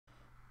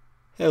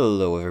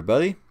Hello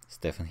everybody,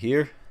 Stefan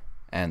here,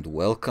 and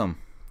welcome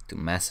to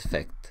Mass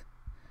Effect.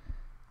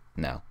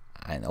 Now,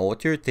 I know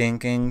what you're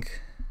thinking,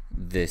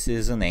 this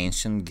is an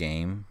ancient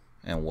game,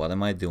 and what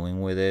am I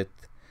doing with it?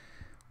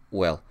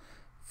 Well,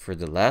 for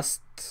the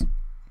last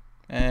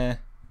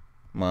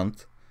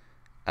month,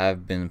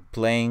 I've been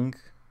playing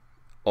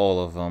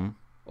all of them,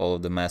 all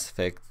of the Mass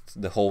Effect,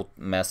 the whole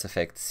Mass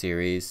Effect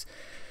series,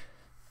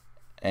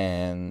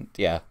 and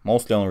yeah,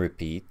 mostly on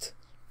repeat.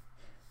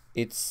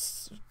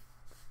 It's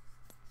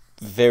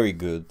very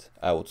good,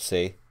 I would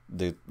say.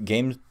 The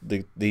game,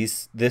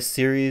 this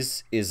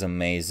series is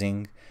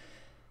amazing,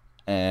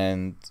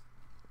 and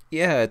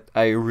yeah,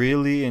 I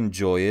really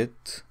enjoy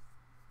it.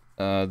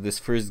 This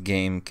first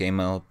game came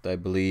out, I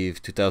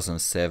believe,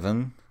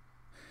 2007,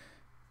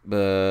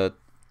 but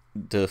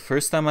the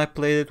first time I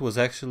played it was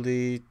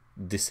actually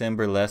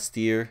December last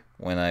year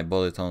when I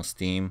bought it on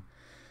Steam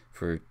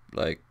for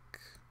like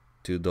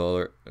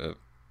 $2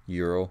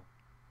 euro.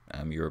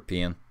 I'm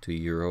European,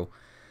 €2.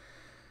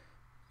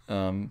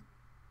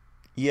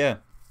 Yeah,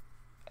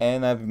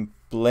 and I've been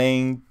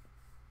playing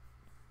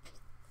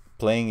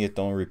it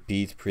on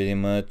repeat pretty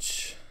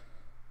much,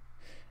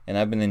 and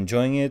I've been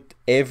enjoying it.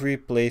 Every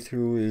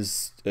playthrough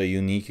is a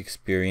unique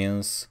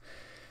experience,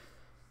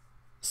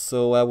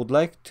 so I would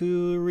like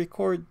to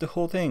record the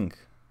whole thing.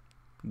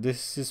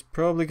 This is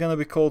probably gonna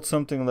be called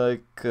something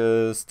like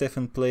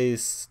Stefan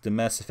Plays the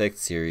Mass Effect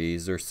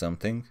series or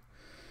something.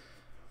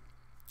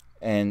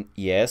 And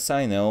yes,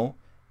 I know,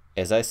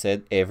 as I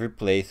said, every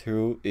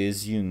playthrough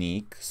is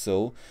unique,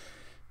 so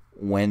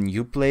when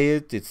you play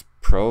it, it's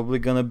probably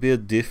gonna be a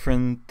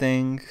different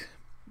thing.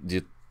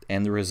 The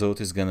end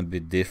result is gonna be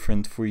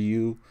different for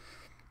you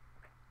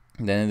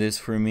than it is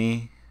for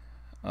me.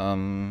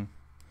 Yeah,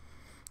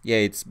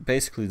 it's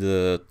basically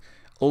the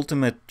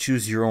ultimate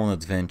choose your own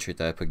adventure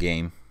type of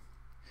game.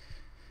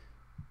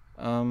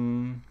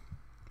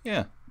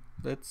 Yeah.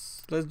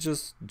 Let's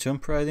just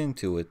jump right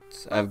into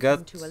it. I've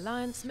got a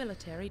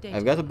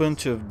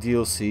bunch of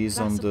DLCs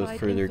on the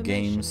further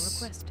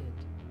games. Let's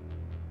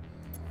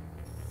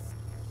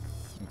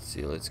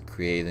see, let's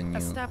create a new.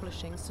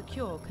 Establishing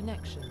secure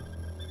connection.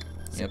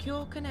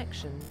 Secure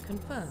connection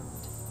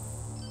confirmed.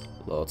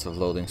 Lots of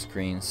loading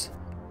screens.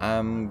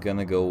 I'm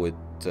gonna go with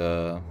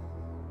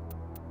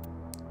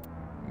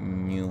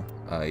new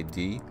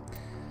ID.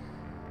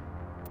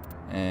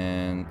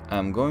 And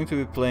I'm going to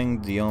be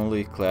playing the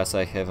only class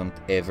I haven't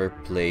ever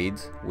played,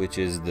 which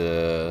is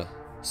the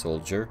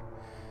soldier.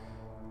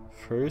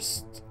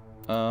 First,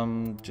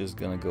 I'm just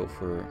gonna go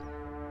for...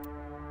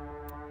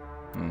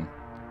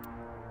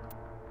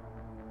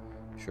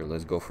 Sure,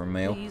 let's go for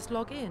male. Please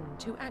log in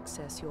to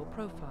access your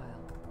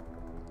profile.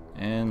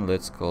 And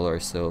let's call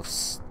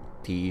ourselves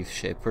Steve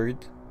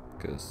Shepard,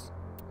 because,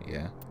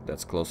 yeah,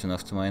 that's close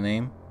enough to my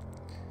name.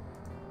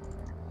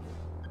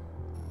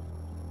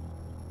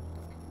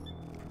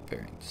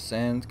 Preparing to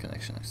send,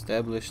 connection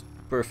established,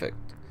 perfect.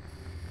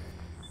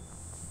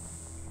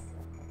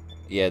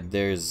 Yeah,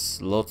 there's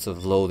lots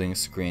of loading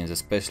screens,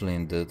 especially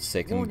in the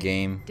second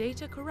game.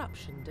 Data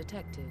corruption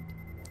detected.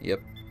 Yep.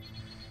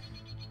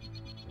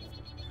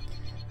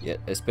 Yeah,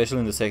 especially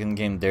in the second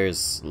game,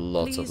 there's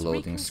lots of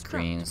loading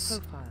screens.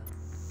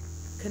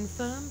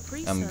 Confirm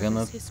I'm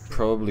gonna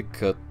probably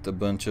cut a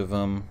bunch of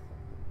them.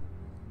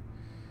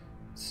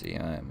 Let's see,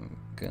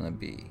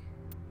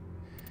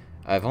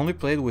 I've only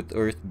played with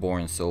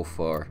Earthborn so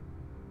far.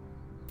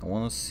 I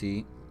want to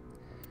see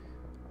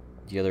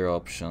the other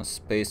options.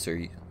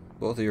 Spacer.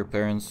 Both of your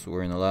parents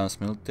were in Alliance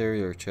military.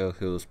 Your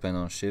childhood was spent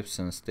on ships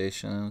and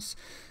stations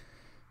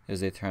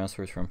as they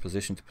transferred from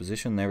position to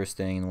position, never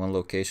staying in one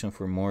location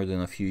for more than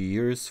a few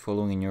years.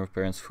 Following in your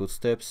parents'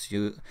 footsteps,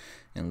 you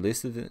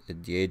enlisted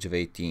at the age of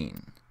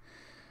 18.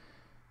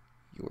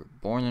 You were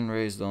born and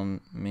raised on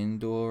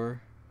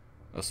Mindor,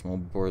 a small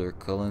border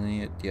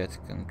colony at the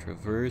Attican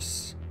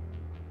Traverse.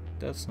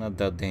 That's not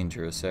that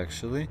dangerous,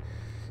 actually.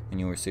 When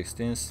you were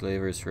 16,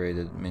 slavers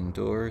raided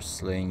Mindor,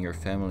 slaying your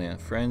family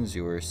and friends.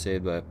 You were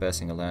saved by a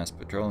passing Alliance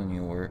patrol, and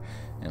you were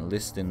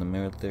enlisted in the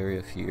military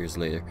a few years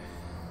later.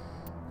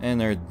 And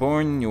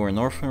Earthborn, you were an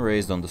orphan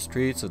raised on the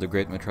streets of the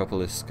great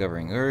metropolis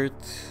covering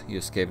Earth. You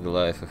escaped the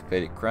life of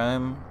petty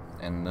crime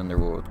and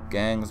underworld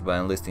gangs by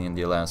enlisting in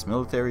the Alliance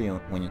military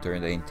when you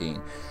turned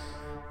 18.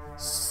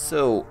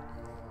 So,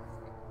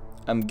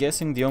 I'm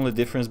guessing the only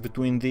difference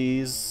between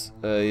these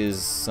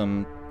is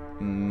some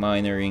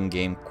minor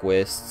in-game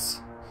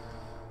quests,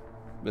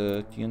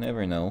 but you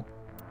never know,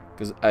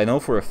 because I know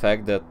for a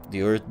fact that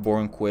the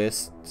Earthborn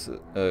quest,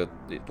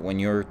 when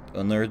you're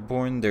on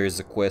Earthborn, there's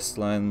a quest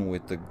line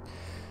with the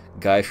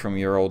guy from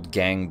your old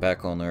gang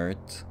back on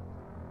Earth,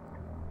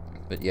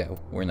 but yeah,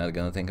 we're not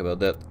gonna think about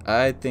that.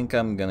 I think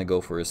I'm gonna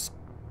go for a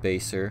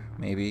spacer,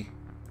 maybe.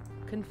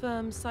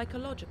 Confirm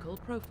psychological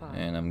profile.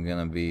 And I'm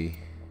gonna be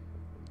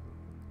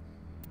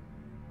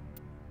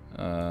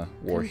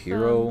war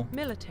hero,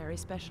 military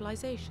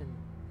specialization,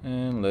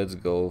 and let's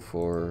go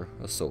for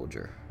a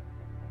soldier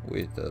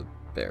with a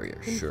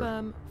barrier.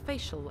 Confirm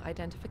facial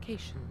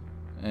identification.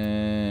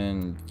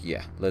 And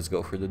yeah, let's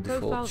go for the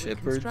default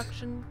Shepard.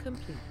 Construction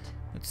complete.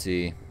 Let's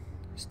see.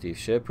 Steve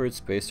Shepard,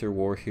 Spacer,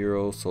 War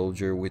Hero,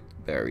 Soldier with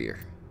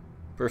Barrier.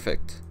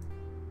 Perfect.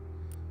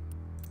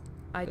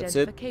 That's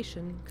it.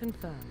 Identification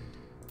confirmed.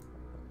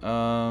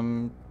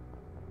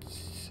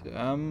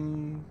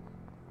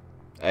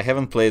 I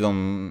haven't played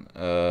on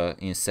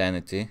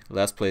Insanity.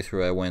 Last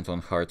playthrough I went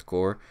on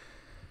Hardcore.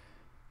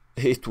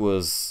 It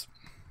was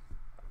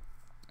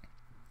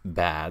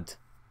bad.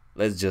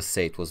 Let's just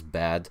say it was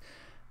bad.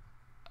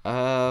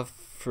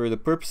 For the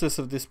purposes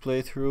of this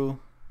playthrough,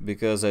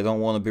 because I don't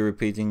want to be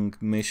repeating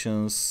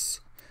missions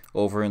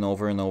over and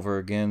over and over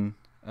again,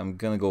 I'm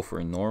gonna go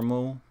for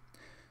normal.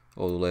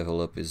 Auto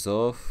level up is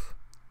off.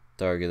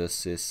 Target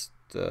assist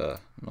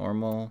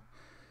normal.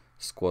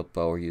 Squad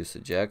power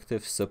usage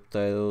active.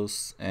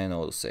 Subtitles and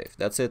autosave.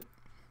 That's it.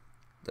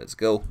 Let's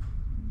go.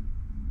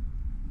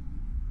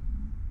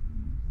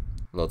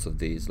 Lots of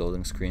these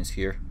loading screens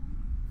here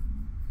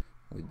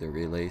with the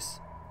relays.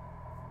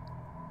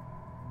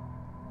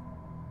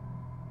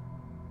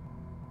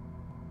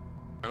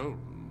 Well,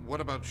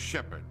 what about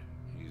Shepard?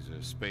 He's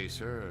a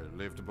spacer,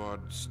 lived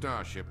aboard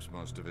starships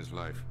most of his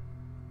life.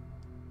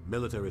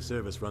 Military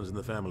service runs in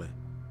the family.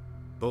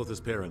 Both his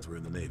parents were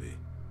in the Navy.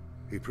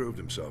 He proved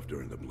himself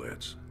during the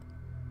Blitz.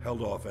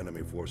 Held off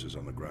enemy forces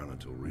on the ground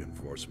until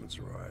reinforcements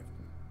arrived.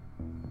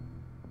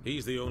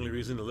 He's the only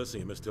reason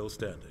Elysium is still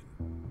standing.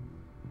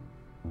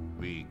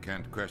 We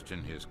can't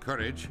question his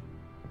courage.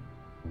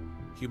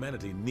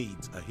 Humanity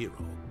needs a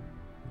hero.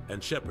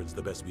 And Shepard's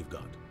the best we've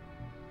got.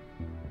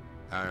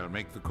 I'll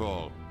make the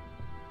call.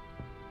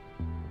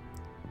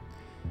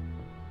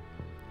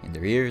 In the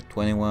year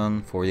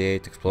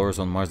 2148, explorers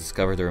on Mars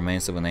discovered the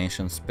remains of an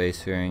ancient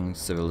spacefaring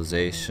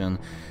civilization.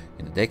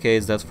 In the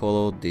decades that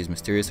followed, these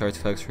mysterious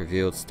artifacts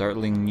revealed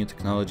startling new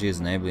technologies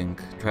enabling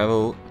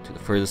travel to the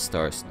furthest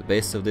stars. The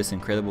basis of this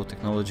incredible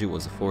technology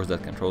was a force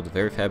that controlled the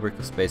very fabric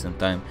of space and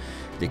time,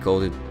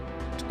 decoded...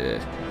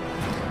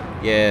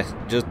 yeah,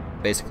 just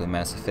basically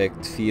Mass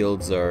Effect.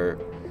 Fields are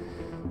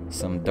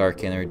some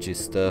dark energy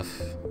stuff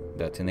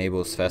that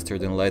enables faster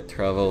than light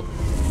travel.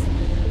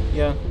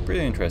 Yeah,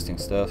 pretty interesting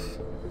stuff.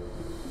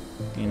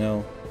 You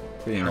know,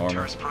 pretty normal.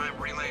 Arcturus Prime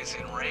relays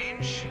in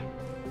range.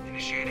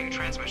 Initiating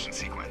transmission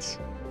sequence.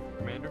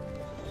 Commander?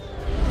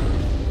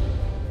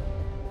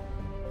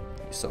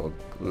 You saw a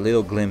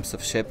little glimpse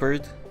of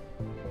Shepard.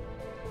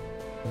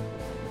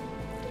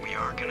 We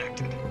are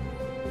connected.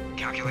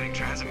 Calculating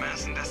transit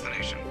mass and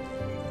destination.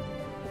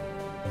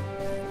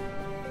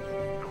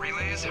 The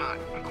relay is hot.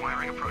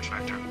 Acquiring approach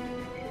vector.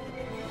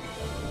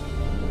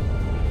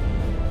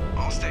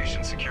 All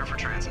stations secure for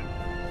transit.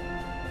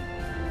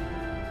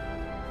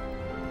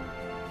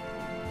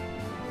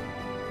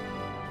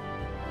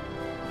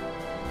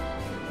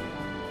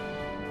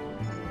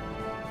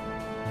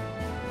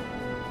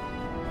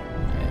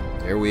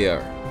 There we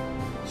are.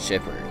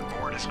 Shepard.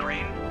 Board is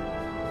green.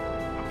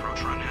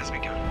 Approach run has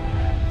begun.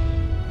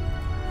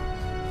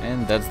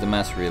 And that's the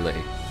mass relay,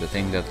 the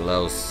thing that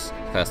allows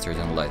faster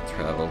than light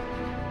travel.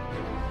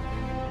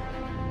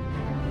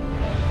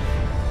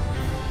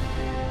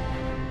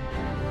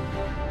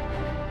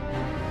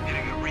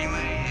 Hitting the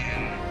relay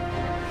in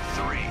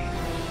 3,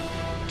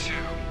 2,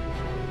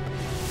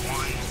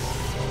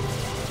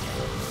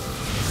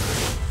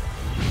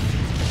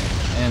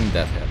 1. And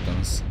that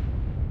happens.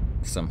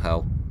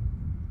 Somehow.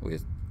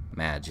 With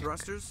magic.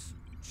 Thrusters,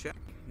 check.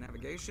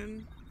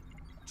 Navigation,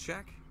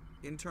 check.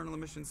 Internal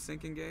emissions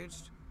sync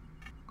engaged.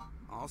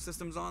 All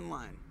systems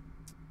online.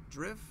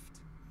 Drift,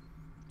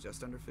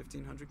 just under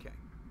 1500K.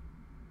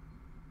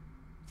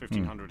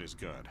 1500 is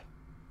good.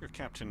 Your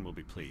captain will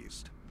be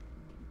pleased.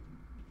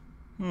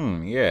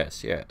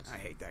 Yes, yes. I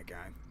hate that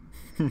guy.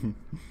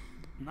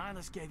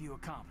 Nihilus gave you a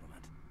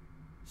compliment,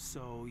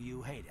 so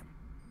you hate him.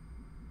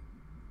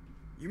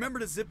 You remember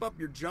to zip up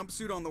your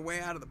jumpsuit on the way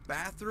out of the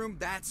bathroom?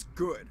 That's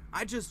good.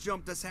 I just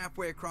jumped us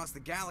halfway across the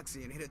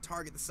galaxy and hit a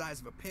target the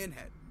size of a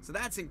pinhead. So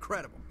that's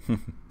incredible.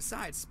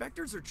 Besides,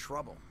 Spectres are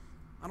trouble.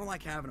 I don't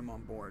like having them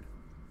on board.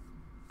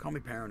 Call me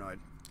paranoid.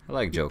 I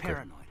like You're Joker.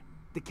 paranoid.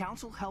 The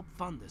council helped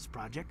fund this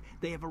project.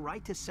 They have a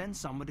right to send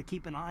someone to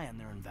keep an eye on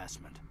their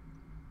investment.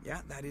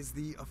 Yeah, that is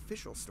the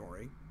official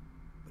story.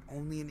 But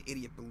only an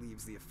idiot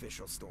believes the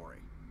official story.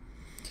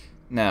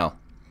 Now,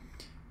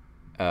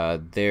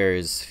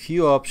 there's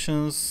few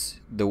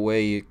options the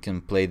way you can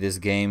play this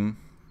game.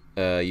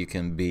 You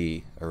can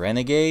be a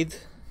renegade,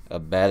 a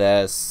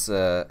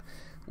badass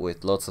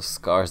with lots of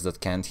scars that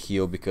can't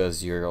heal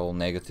because you're all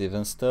negative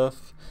and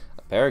stuff.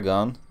 A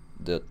paragon,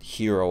 the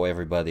hero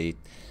everybody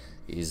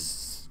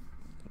is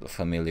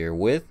familiar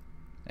with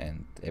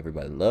and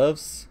everybody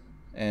loves.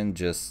 And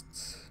just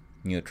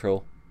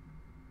neutral,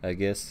 I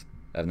guess.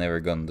 I've never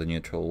gone the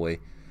neutral way.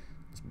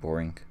 It's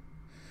boring.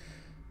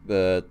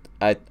 But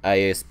I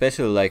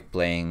especially like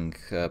playing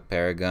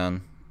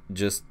Paragon.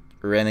 Just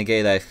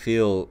Renegade, I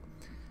feel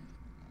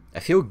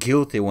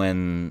guilty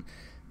when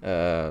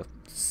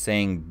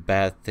saying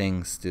bad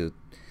things to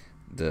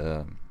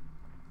the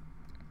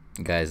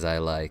guys I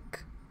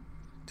like,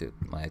 to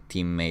my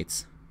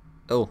teammates.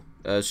 Oh,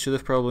 should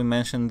have probably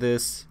mentioned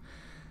this.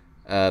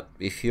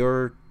 If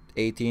you're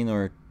 18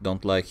 or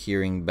don't like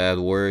hearing bad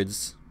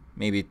words,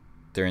 maybe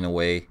turn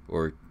away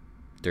or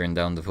turn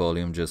down the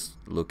volume, just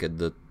look at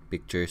the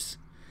pictures.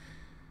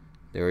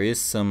 There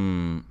is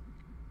some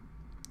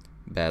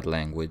bad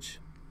language,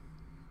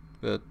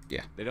 but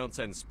yeah. They don't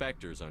send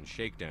specters on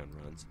shakedown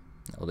runs.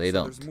 No, they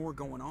don't. There's more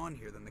going on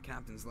here than the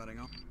captain's letting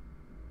on.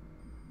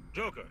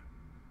 Joker,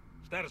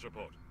 status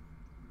report.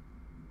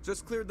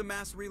 Just cleared the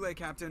mass relay,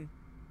 Captain.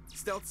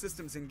 Stealth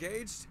systems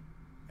engaged.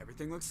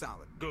 Everything looks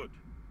solid. Good.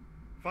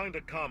 Find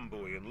a comm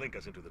buoy and link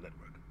us into the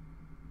network.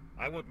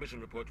 I want mission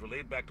reports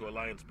relayed back to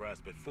Alliance brass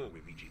before we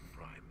reach Eden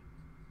Prime.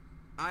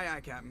 Aye,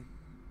 aye, Captain.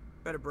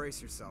 Better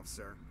brace yourself,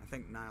 sir. I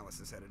think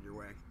Nihilus is headed your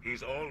way.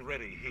 He's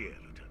already here,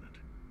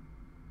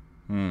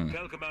 Lieutenant.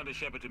 Tell Commander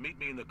Shepard to meet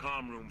me in the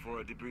comm room for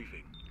a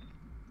debriefing.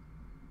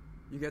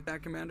 You get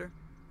that, Commander?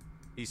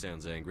 He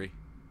sounds angry.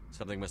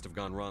 Something must have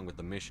gone wrong with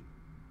the mission.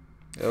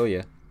 Oh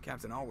yeah.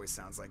 Captain always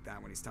sounds like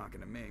that when he's talking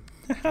to me.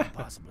 Can't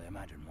possibly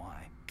imagine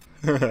why.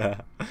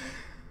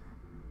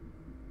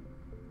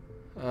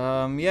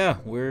 Yeah,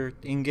 we're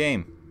in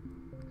game.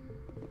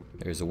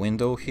 There's a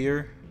window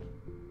here.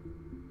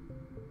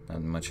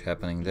 Not much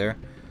happening there.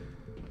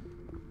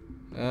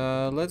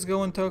 Let's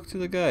go and talk to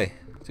the guy,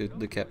 to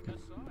the captain.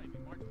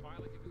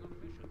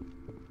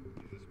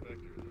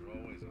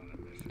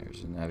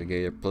 There's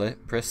Navigator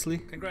Presley.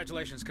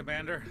 Congratulations,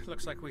 Commander.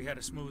 Looks like we had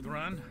a smooth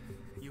run.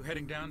 You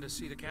heading down to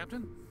see the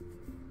captain?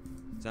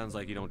 Sounds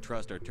like you don't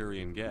trust our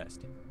Turian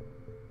guest.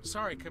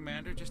 Sorry,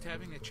 Commander. Just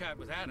having a chat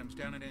with Adams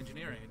down at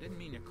engineering. I didn't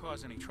mean to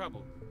cause any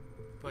trouble.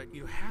 But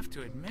you have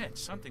to admit,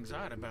 something's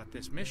odd about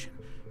this mission.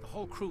 The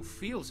whole crew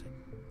feels it.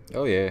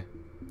 Oh yeah.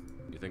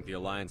 You think the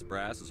Alliance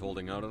brass is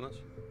holding out on us?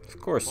 Of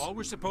course. All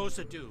we're supposed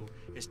to do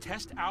is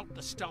test out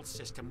the stealth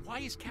system. Why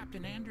is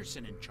Captain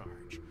Anderson in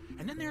charge?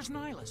 And then there's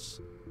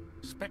Nihilus.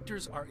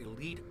 Spectres are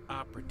elite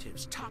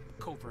operatives, top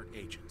covert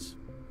agents.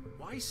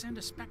 Why send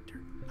a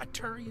Spectre, a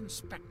Turian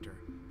Spectre,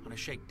 on a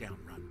shakedown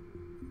run?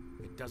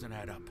 It doesn't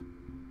add up.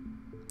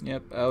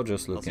 Yep, I'll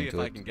just look I'll see into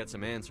if it. I can get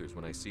some answers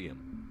when I see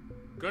him.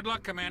 Good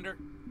luck, Commander.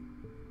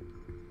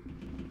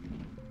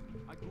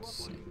 I grew up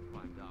on Eden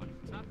Prime, Doc.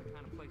 It's not the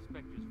kind of place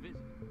Spectres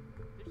visit.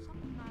 There's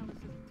something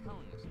Nihilus isn't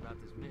telling us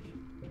about this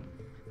mission.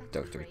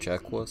 Dr.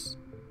 Chuck was.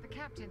 The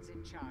captain's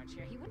in charge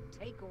here. He wouldn't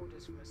take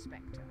orders from a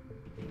Spectre.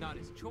 Not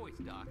his choice,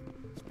 Doc.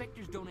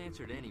 Spectres don't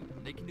answer to anyone.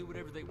 They can do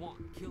whatever they want.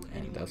 Kill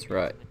anyone. That's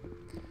right.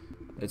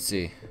 Let's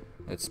see.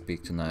 Let's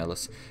speak to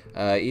Nihilus.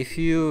 If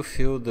you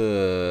feel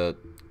the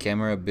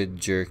camera a bit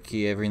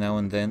jerky every now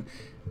and then,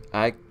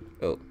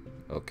 oh,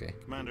 okay.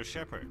 Commander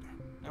Shepard,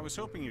 I was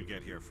hoping you'd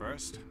get here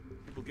first.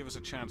 It will give us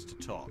a chance to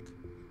talk.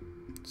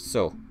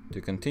 So,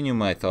 to continue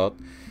my thought,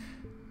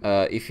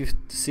 if you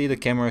see the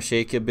camera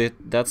shake a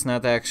bit, that's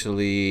not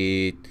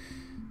actually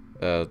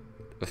a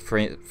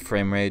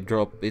frame rate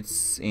drop.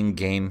 It's in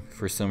game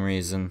for some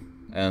reason.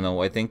 I don't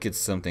know, I think it's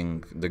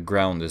something, the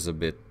ground is a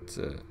bit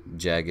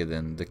jagged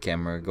and the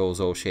camera goes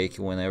all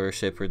shaky whenever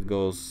Shepard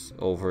goes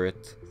over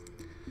it.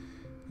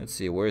 Let's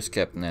see, where's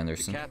Captain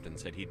Anderson? The captain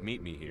said he'd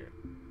meet me here.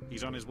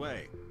 He's on his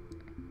way.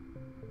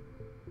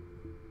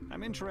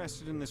 I'm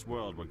interested in this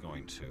world we're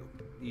going to,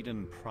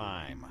 Eden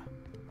Prime.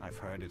 I've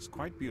heard it's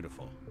quite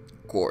beautiful.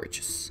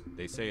 Gorgeous.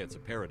 They say it's a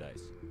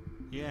paradise.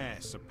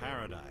 Yes, a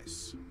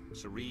paradise.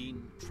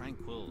 Serene,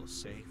 tranquil,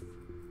 safe.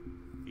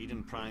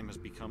 Eden Prime has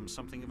become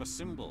something of a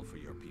symbol for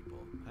your people,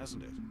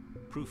 hasn't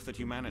it? Proof that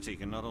humanity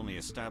can not only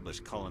establish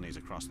colonies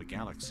across the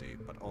galaxy,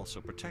 but also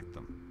protect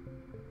them.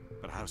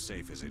 But how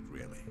safe is it,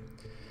 really?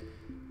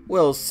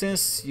 Well,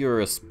 since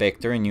you're a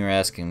Spectre and you're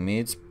asking me,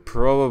 it's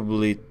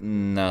probably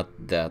not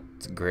that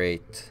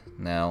great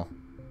now.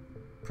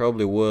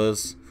 Probably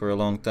was for a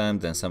long time,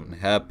 then something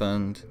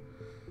happened.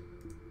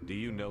 Do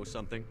you know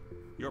something?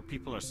 Your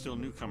people are still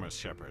newcomers,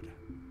 Shepard.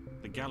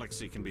 The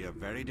galaxy can be a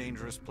very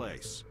dangerous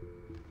place.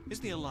 Is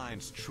the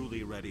Alliance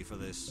truly ready for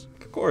this?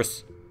 Of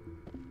course.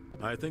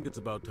 I think it's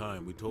about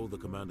time we told the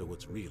commander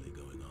what's really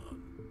going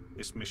on.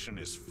 This mission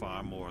is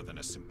far more than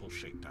a simple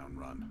shakedown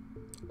run.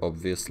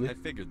 Obviously. I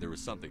figured there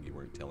was something you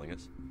weren't telling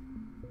us.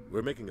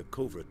 We're making a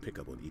covert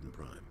pickup on Eden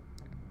Prime.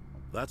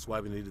 That's why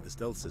we needed the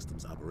stealth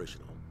systems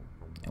operational.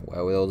 And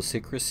why with all the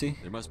secrecy?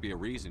 There must be a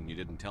reason you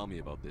didn't tell me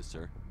about this,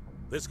 sir.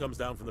 This comes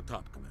down from the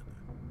top, Commander.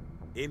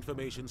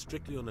 Information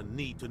strictly on a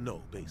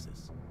need-to-know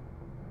basis.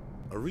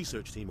 A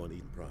research team on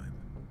Eden Prime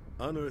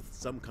unearthed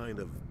some kind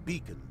of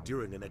beacon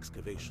during an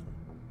excavation.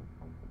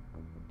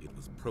 It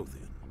was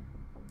Prothean.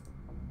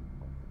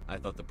 I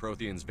thought the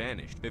Protheans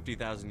vanished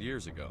 50,000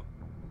 years ago.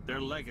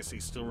 Their legacy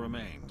still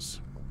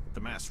remains.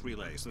 The mass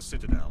relays, the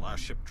Citadel, our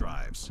ship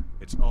drives.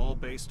 It's all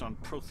based on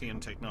Prothean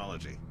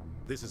technology.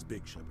 This is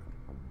big, Shepard.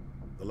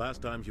 The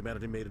last time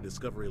humanity made a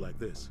discovery like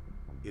this,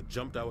 it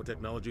jumped our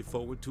technology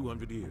forward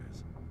 200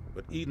 years.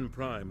 But Eden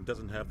Prime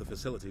doesn't have the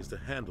facilities to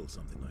handle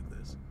something like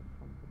this.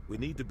 We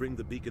need to bring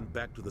the beacon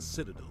back to the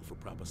Citadel for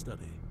proper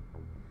study.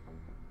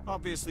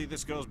 Obviously,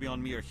 this goes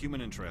beyond mere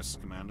human interests,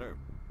 Commander.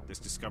 This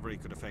discovery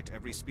could affect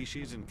every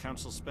species in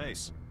Council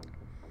space.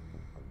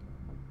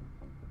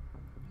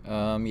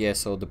 Yeah,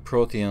 so the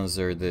Proteans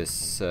are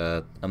this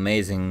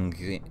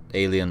amazing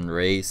alien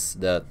race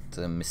that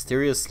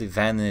mysteriously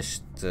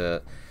vanished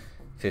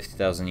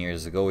 50,000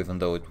 years ago, even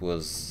though it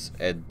was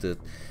at the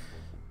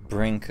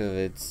brink of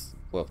its...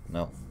 well,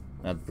 no,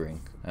 not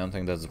brink. I don't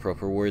think that's the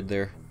proper word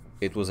there.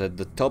 It was at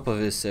the top of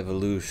its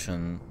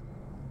evolution,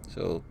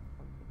 so,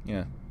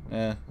 yeah.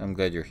 I'm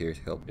glad you're here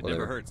to help. It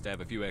never hurts to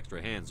have a few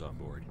extra hands on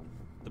board.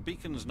 The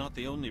beacon's not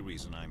the only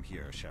reason I'm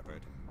here,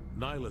 Shepard.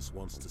 Nihilus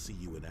wants to see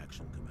you in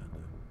action,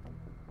 Commander.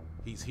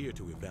 He's here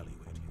to evaluate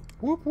you.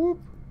 Whoop whoop.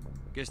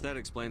 Guess that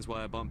explains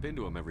why I bump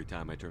into him every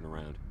time I turn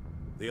around.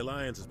 The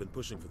Alliance has been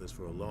pushing for this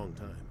for a long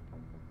time.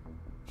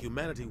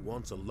 Humanity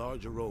wants a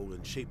larger role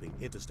in shaping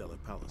interstellar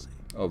policy.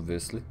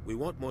 Obviously. We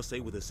want more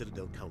say with the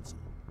Citadel Council.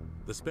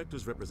 The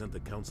Spectres represent the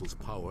Council's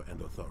power and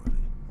authority.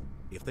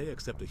 If they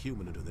accept a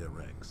human into their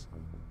ranks,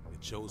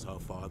 it shows how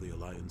far the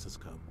Alliance has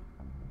come.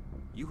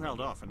 You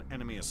held off an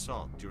enemy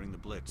assault during the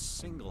Blitz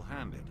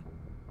single-handed.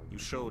 You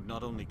showed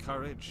not only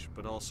courage,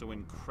 but also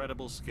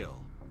incredible skill.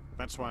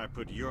 That's why I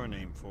put your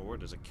name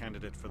forward as a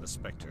candidate for the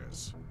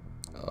Spectres.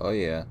 Oh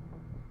yeah.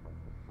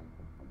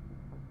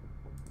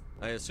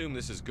 I assume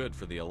this is good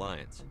for the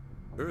Alliance.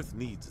 Earth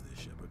needs this,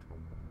 Shepard.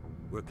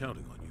 We're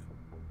counting on you.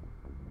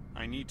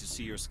 I need to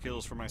see your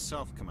skills for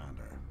myself,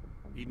 Commander.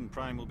 Eden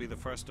Prime will be the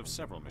first of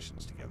several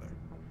missions together.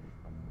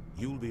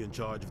 You'll be in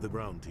charge of the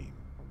ground team.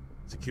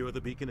 Secure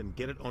the beacon and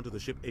get it onto the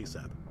ship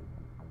ASAP.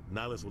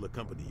 Nihilus will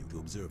accompany you to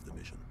observe the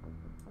mission.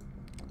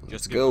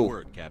 Just give the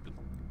word, Captain.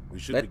 We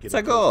should be Let's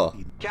getting go.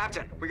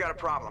 Captain, we got a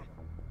problem.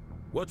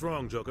 What's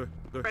wrong, Joker?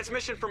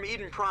 Transmission from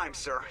Eden Prime,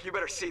 sir. You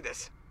better see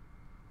this.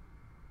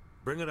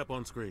 Bring it up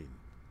on screen.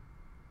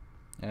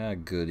 Ah,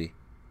 goody.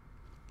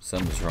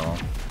 Something's wrong.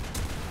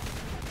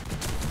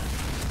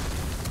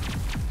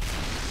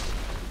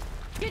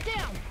 Get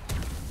down!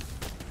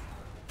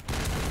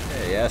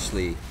 Hey,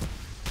 Ashley.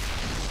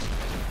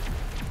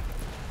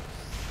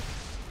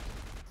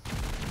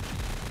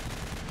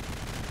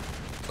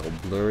 It's all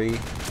blurry.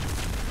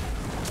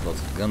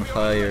 Lots of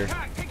gunfire.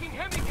 Taking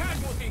heavy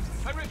casualties.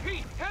 I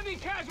repeat, heavy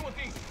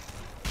casualties.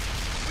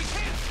 We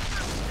can't.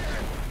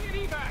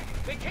 Get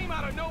evac. They came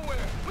out of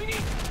nowhere. We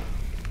need.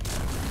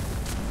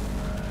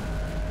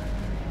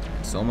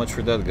 So much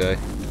for that guy.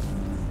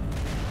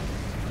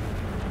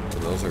 Oh,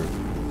 those are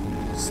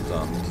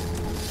stunned.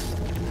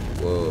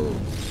 Whoa.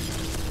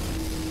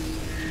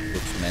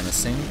 Looks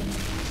menacing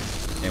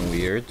and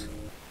weird,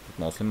 but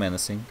mostly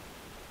menacing.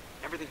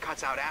 Everything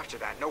cuts out after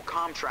that. No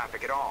comm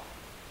traffic at all.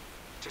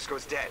 Just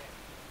goes dead.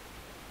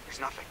 There's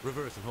nothing.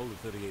 Reverse and hold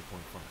at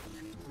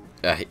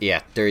 38.5.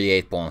 Yeah,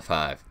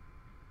 38.5.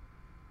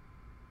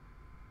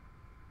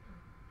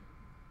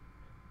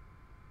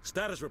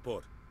 Status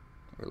report.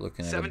 We're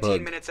looking at 17 a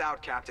bug. minutes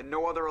out, Captain.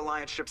 No other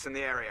Alliance ships in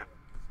the area.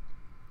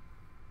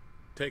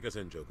 Take us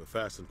in, Joker,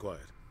 fast and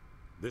quiet.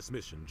 This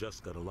mission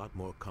just got a lot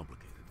more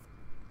complicated.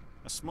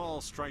 A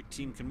small strike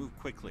team can move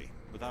quickly,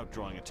 without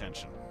drawing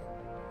attention.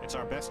 It's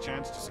our best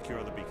chance to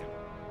secure the beacon.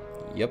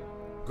 Yep.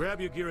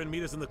 Grab your gear and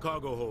meet us in the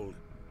cargo hold.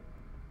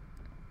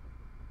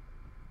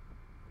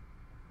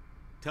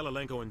 Tell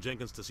Alenko and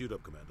Jenkins to suit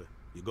up, Commander.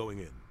 You're going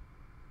in.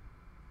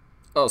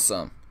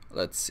 Awesome.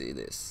 Let's see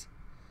this.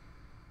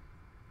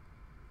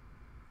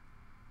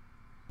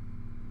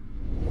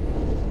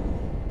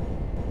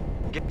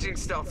 Getting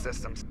stealth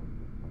systems.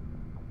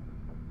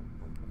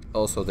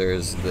 Also,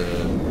 there's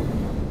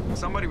the...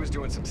 Somebody was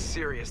doing some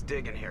serious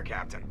digging here,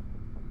 Captain.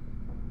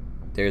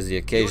 There's the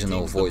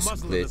occasional voice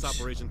glitch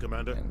operation,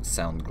 Commander. And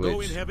sound Go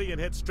glitch. in heavy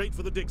and head straight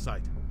for the dig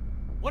site.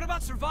 What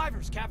about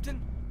survivors, Captain?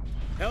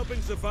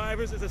 Helping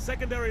survivors is a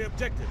secondary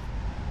objective.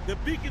 The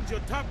beacon's your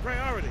top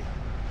priority.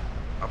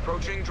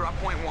 Approaching drop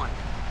point 1.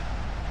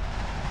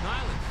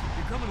 Nihilus,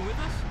 you coming with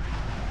us?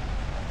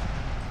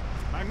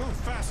 I move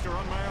faster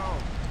on my own.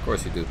 Of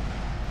course you do.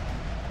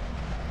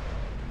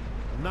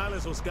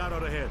 Nihilus will scout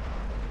out ahead.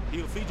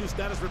 He'll feed you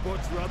status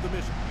reports throughout the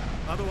mission.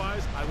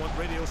 Otherwise, I want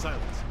radio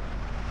silence.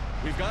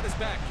 We've got his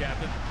back,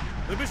 Captain.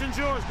 The mission's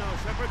yours now,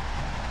 Shepard.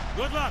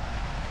 Good luck.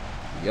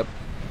 Yep.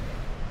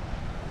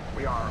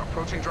 We are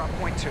approaching drop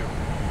point 2.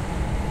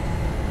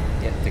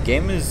 Yeah, the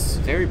game is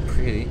very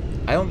pretty.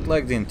 I don't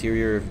like the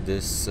interior of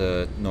this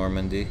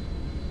Normandy.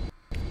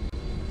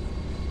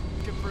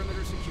 Ship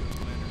perimeter secure,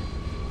 Commander.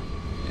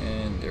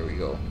 And there we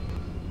go.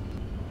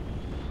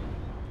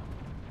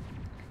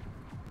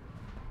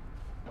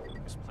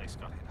 This place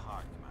got hit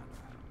hard, Commander.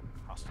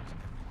 Hostiles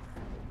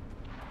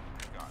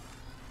everywhere. Got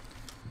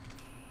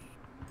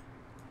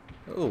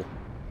it. Oh,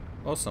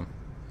 awesome.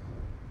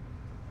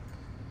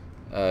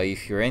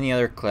 If you're any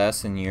other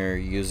class and you're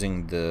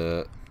using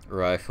the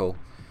rifle,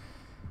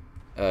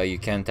 you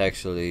can't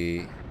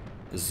actually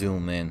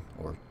zoom in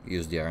or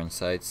use the iron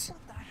sights.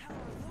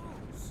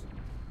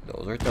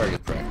 Those are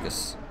target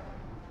practice.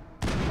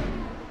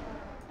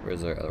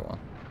 Where's our other one?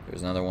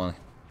 There's another one.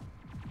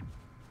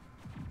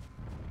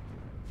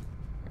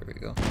 There we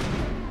go.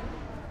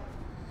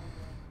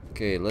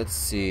 Okay, let's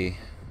see.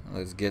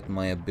 Let's get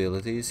my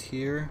abilities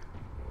here.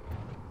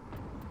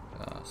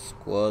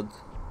 Squad.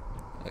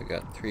 I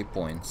got 3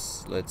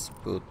 points. Let's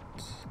put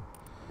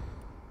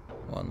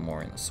One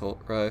more in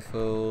assault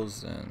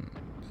rifles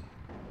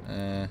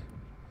and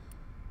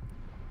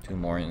two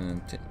more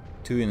in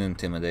two in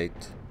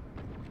intimidate,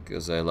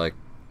 because I like.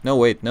 No,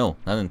 wait, no,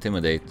 not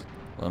intimidate.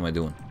 What am I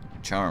doing?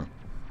 Charm.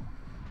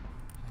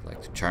 I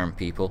like to charm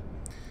people.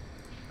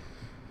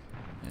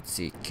 Let's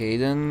see,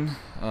 Caden,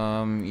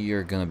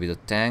 you're gonna be the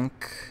tank.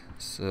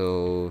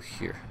 So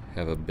here,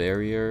 have a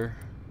barrier,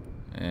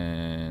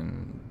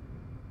 and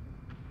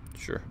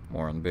sure,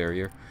 more on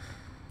barrier.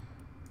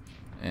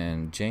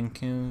 And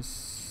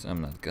Jenkins, I'm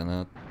not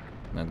gonna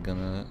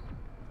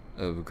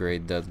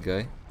upgrade that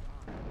guy.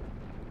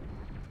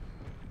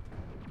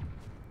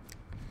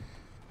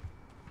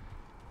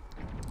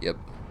 Yep,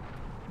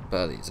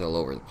 bodies all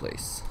over the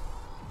place.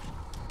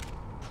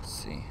 Let's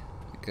see,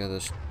 I got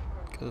a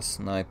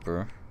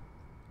sniper.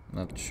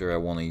 Not sure I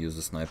want to use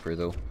the sniper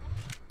though.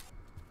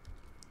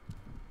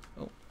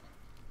 Oh,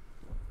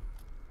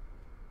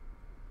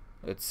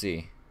 let's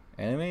see,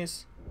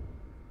 enemies.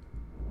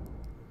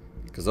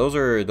 Because those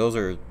are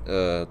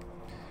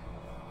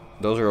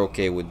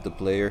okay with the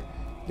player.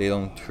 They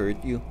don't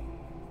hurt you.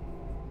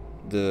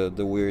 The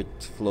weird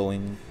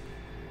flowing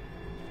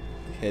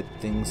head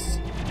things.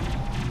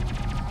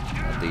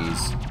 Not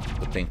these,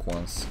 the pink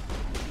ones.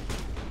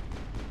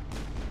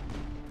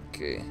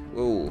 Okay.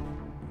 Whoa. There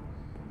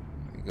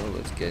we go.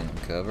 Let's get in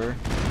cover.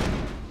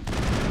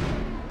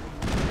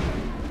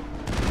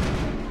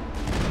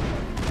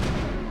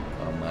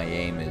 Oh, my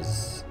aim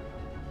is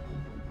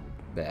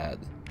bad.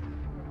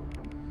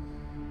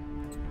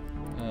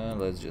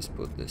 Let's just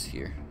put this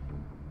here.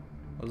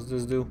 What does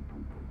this do?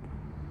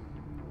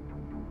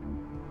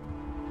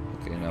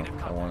 Okay, no,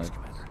 I want it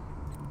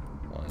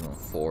on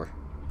 4.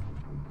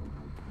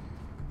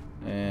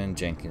 And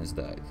Jenkins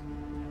died.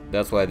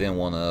 That's why I didn't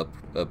want to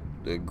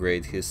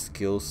upgrade his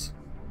skills.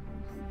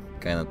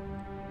 Kind of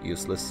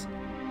useless.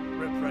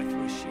 Rip right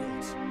through his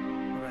shields.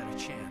 We're at a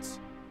chance.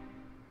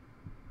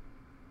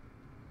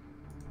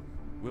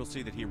 We'll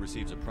see that he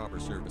receives a proper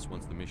service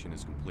once the mission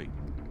is complete.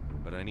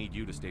 But I need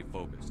you to stay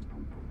focused.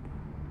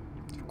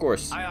 Of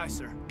course. Aye, aye,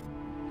 sir.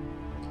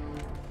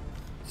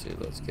 See,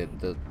 let's get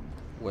the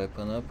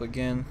weapon up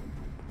again.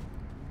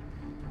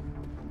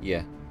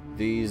 Yeah,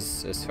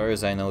 these, as far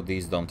as I know,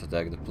 these don't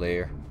attack the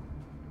player.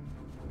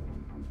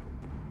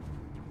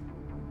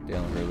 They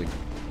don't really.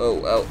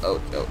 Oh, ouch,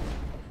 ouch, ouch.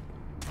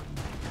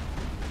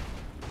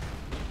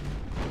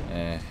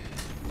 Let's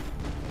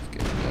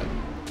get that.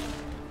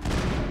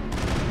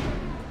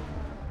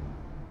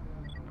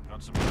 I've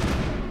got some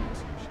bodies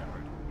here,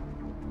 Shepard.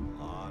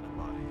 A lot of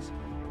bodies.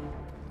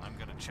 I'm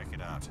gonna check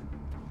it out.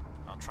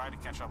 I'll try to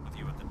catch up with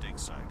you at the dig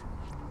site.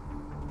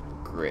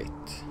 Great.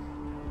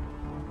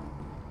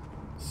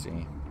 Let's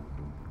see.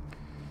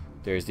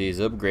 There's these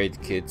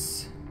upgrade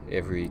kits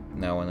every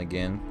now and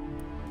again.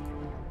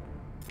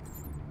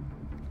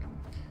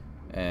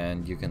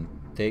 And you can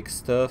take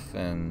stuff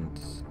and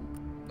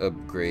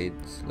upgrade.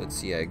 Let's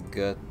see, I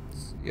got...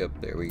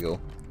 Yep, there we go.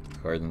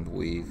 Hardened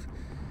weave.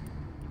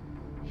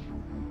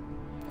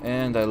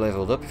 And I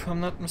leveled up if I'm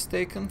not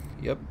mistaken.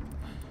 Yep.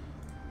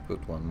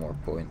 Put one more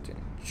point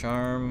in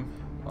charm.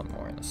 One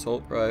more in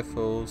assault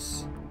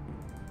rifles.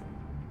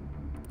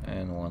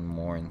 And one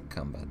more in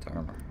combat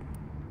armor.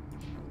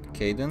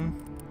 Caden.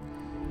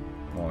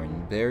 More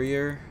in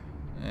barrier.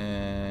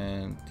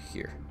 And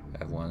here. I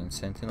have one in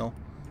sentinel.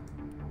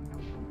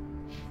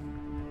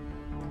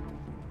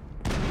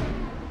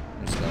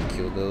 I'm just gonna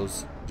kill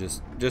those.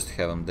 Just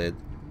have them dead.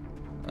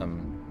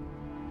 I'm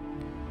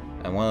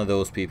one of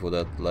those people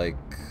that like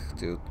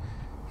to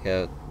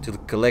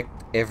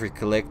collect every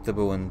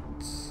collectible and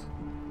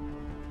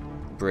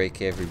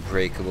break every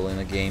breakable in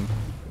a game.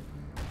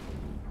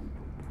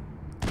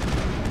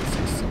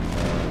 See some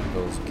more of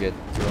those get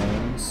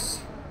drones.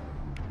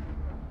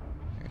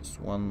 There's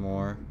one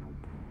more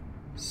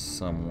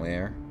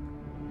somewhere.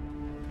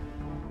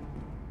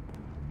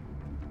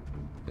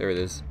 There it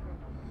is.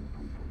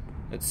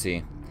 Let's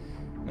see.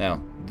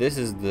 Now, this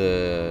is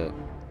the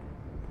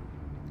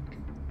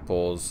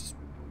pause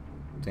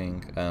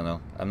thing. I don't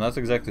know. I'm not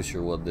exactly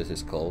sure what this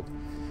is called.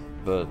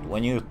 But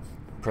when you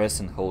press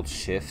and hold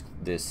shift,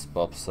 this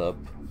pops up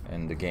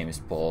and the game is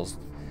paused.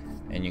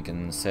 And you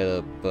can set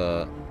up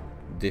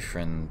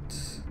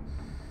different...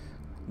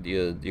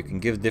 You can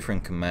give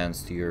different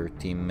commands to your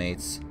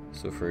teammates.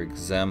 So for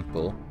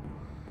example,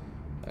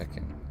 I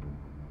can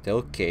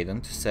tell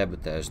Caden to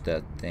sabotage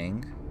that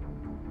thing.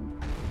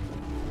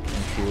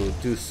 And he will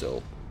do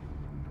so.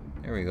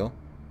 There we go.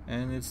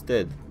 And it's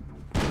dead.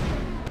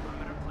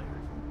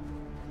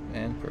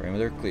 And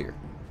perimeter clear.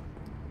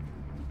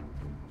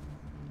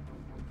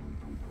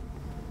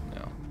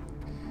 Now,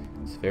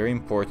 it's very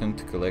important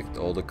to collect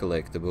all the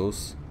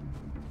collectibles,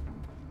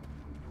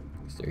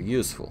 because they're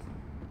useful.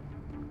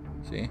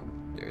 See?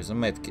 There's a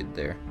medkit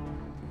there.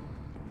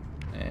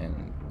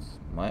 And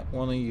might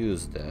want to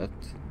use that.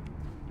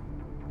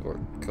 Or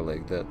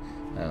collect that.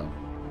 I don't know.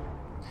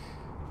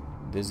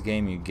 This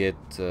game you get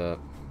a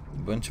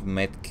bunch of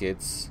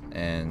medkits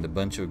and a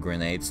bunch of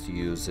grenades to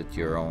use at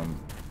your own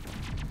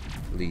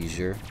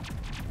leisure.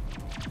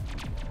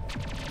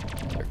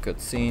 Another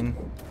cutscene.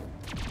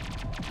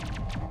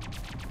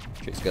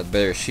 She's got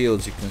better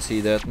shields, you can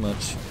see that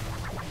much.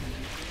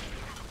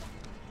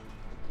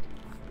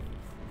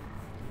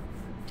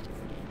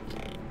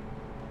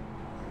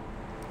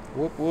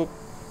 Whoop whoop.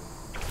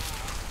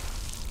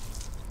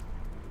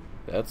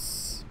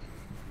 That's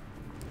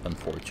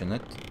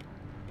unfortunate,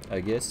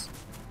 I guess.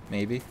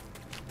 Maybe.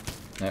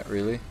 Not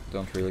really.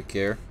 Don't really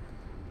care.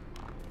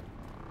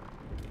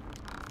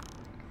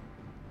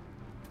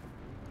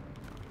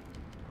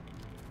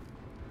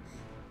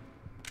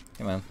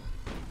 Come on.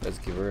 Let's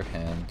give her a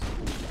hand.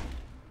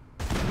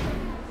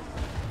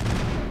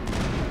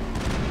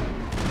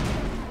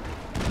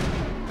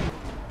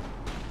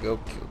 Go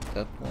kill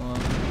that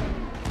one.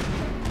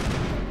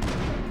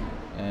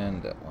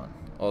 And that one.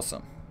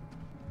 Awesome.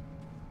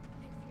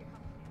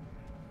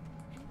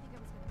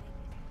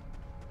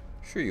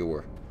 Sure you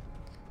were.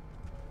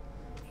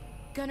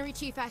 Gunnery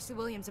Chief Ashley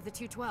Williams of the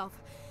 212.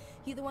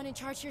 You the one in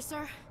charge here,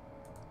 sir?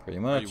 Pretty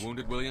much. Are you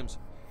wounded, Williams?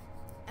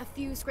 A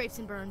few scrapes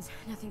and burns,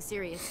 nothing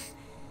serious.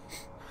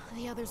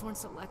 The others weren't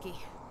so lucky.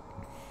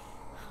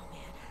 Oh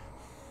man.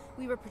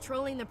 We were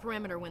patrolling the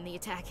perimeter when the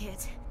attack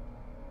hit.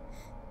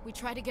 We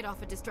tried to get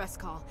off a distress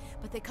call,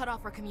 but they cut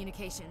off our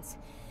communications.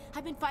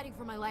 I've been fighting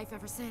for my life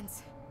ever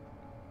since.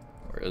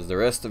 Where's the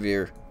rest of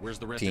your Where's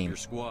the rest team? of your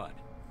squad?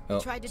 Oh,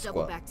 We tried to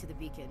double back to the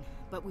beacon,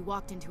 but we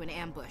walked into an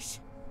ambush.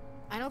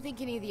 I don't think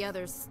any of the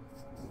others...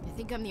 I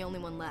think I'm the only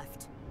one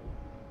left.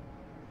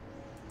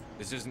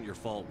 This isn't your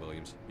fault,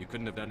 Williams. You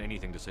couldn't have done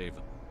anything to save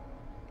them.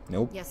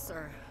 Nope. Yes,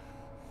 sir.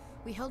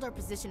 We held our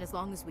position as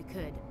long as we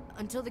could,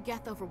 until the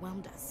Geth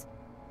overwhelmed us.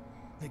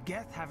 The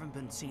Geth haven't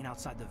been seen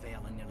outside the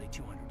Veil in nearly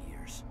 200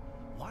 years.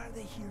 Why are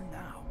they here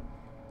now?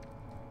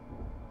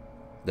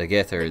 The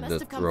Geth They are must the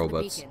have come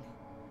robots. from the beacon.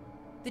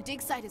 The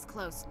dig site is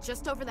close,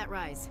 just over that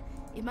rise.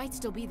 It might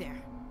still be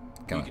there.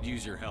 We could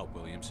use your help,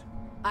 Williams.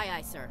 Aye,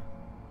 aye, sir.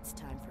 It's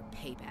time for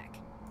payback.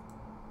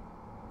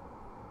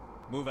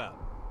 Move out.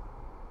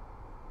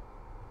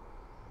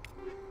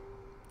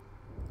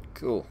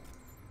 Cool.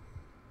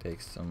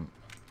 Take some.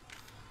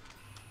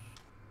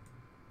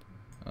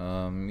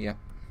 Yeah.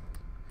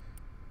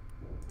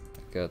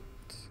 I got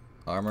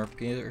armor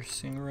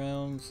piercing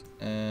rounds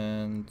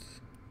and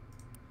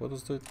what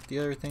was the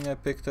other thing I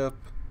picked up?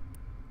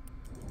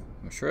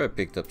 I'm sure I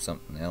picked up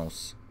something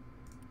else.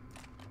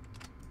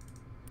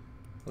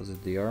 Was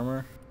it the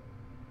armor?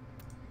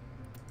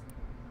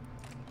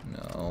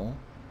 No.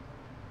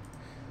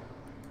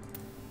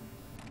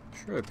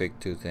 Sure I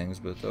picked two things,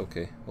 but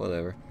okay,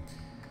 whatever.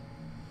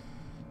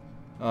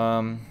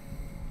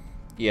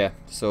 Yeah,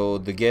 so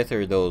the Geth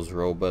are those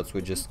robots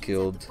we just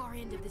killed. Far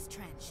end of this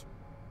trench.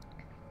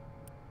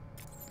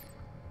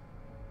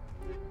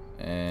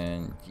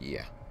 And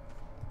yeah.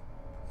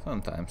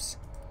 Fun times.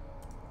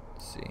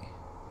 Let's see.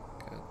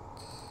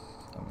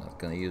 I'm not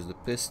gonna use the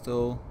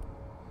pistol.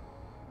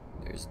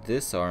 There's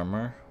this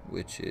armor,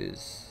 which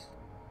is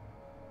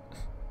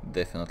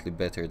definitely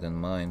better than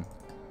mine.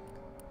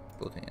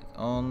 Putting it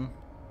on.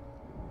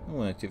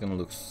 Oh, it even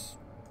looks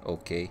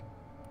okay.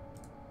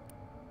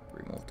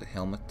 Remove the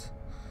helmet.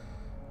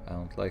 I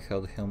don't like how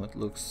the helmet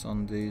looks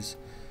on these.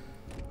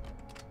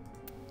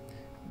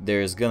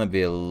 There's gonna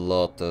be a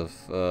lot of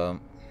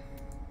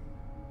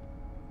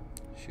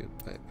shoot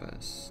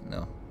bypass.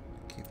 No,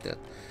 keep that.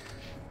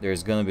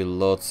 There's gonna be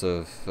lots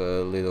of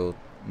little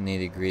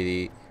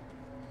nitty-gritty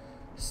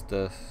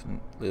stuff,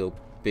 little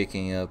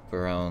picking up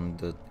around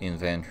the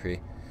inventory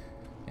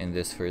in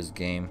this first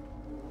game.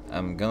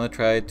 I'm gonna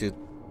try to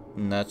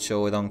not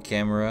show it on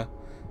camera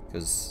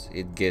because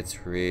it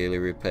gets really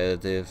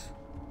repetitive,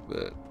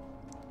 but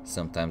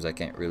sometimes I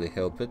can't really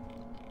help it.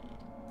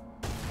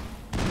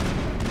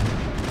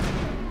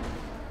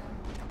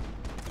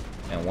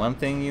 And one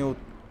thing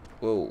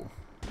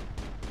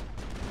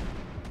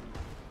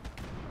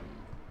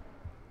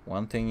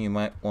one thing you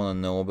might want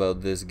to know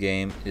about this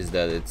game is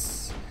that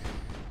it's...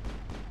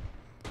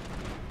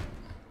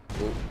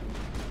 Whoa.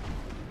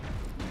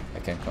 I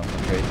can't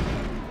concentrate.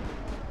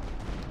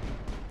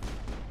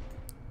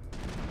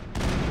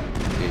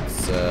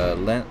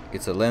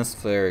 It's a lens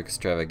flare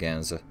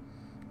extravaganza.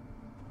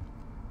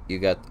 You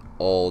got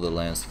all the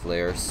lens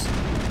flares.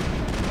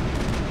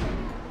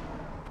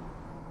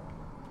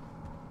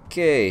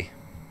 Okay.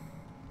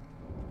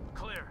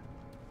 Clear.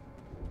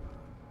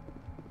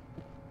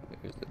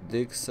 There's the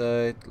dig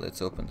site.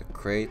 Let's open the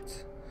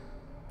crate.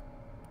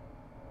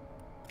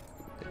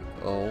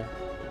 Oh,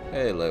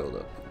 hey, leveled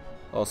up.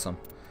 Awesome.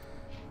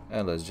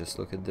 And let's just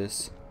look at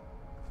this.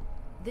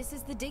 This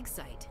is the dig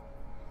site.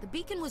 The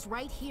beacon was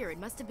right here. It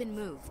must have been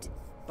moved.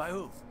 By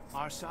who?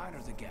 Our side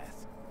or the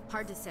Geth?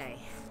 Hard to say.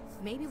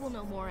 Maybe we'll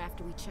know more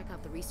after we check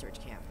out the research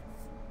camp.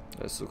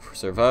 Let's look for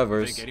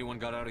survivors. Think anyone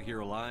got out of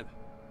here alive?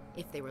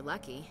 If they were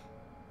lucky.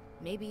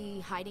 Maybe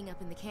hiding up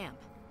in the camp.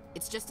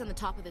 It's just on the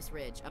top of this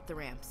ridge, up the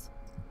ramps.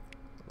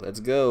 Let's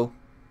go.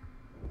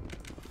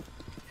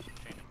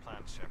 Change of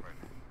plans, Shepard.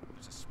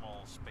 There's a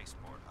small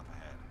spaceport up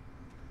ahead.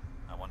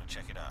 I want to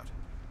check it out.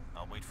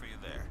 I'll wait for you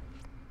there.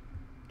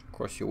 Of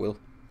course you will.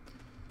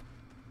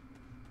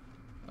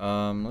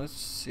 Let's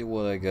see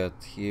what I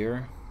got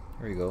here.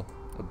 Here we go.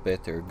 A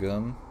better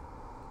gun.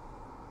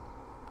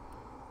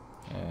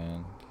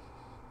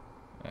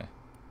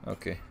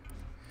 Okay.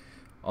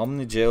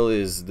 Omnigel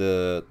is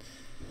the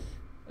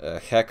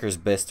hacker's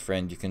best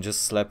friend. You can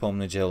just slap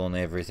Omnigel on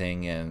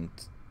everything and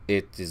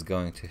it is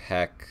going to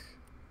hack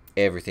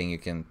everything you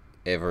can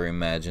ever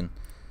imagine.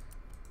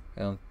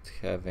 I don't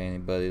have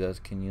anybody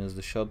that can use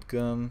the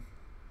shotgun.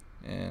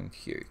 And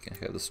here you can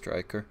have the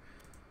striker.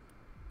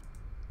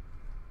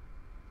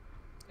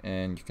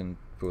 And you can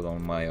put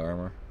on my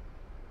armor.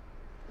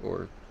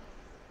 Or,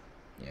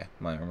 yeah,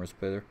 my armor is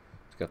better.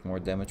 It's got more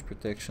damage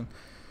protection.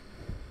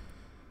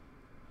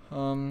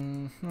 Let's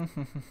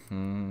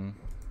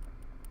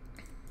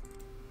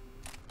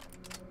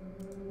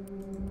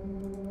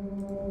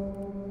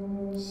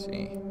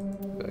see.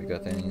 Do I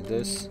got any of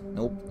this?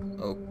 Nope.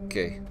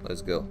 Okay,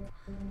 let's go.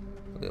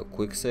 A little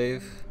quick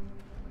save.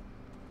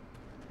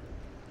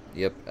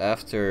 Yep,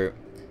 after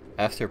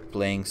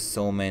playing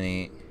so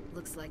many.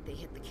 Looks like they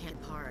hit the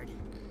camp hard.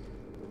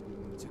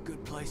 It's a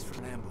good place for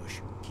an ambush.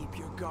 Keep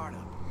your guard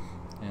up.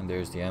 And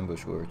there's the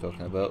ambush we were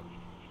talking about.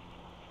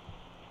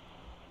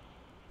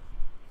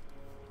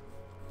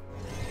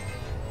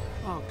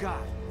 Oh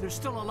god, they're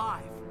still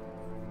alive.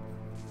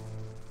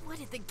 What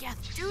did the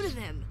Geth do to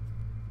them?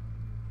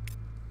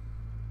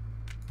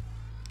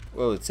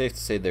 Well, it's safe to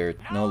say they're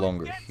no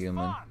longer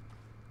human.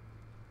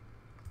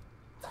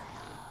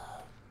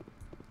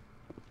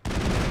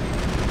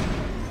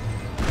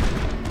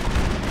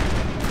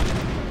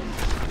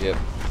 Yep.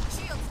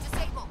 Shields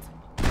disabled.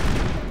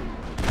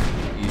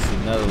 You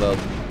should not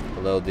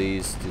allow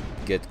these to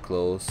get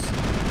close.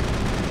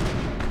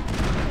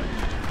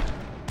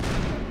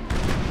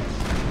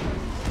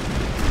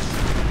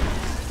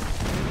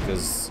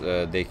 Because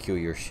they kill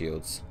your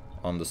shields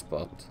on the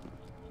spot.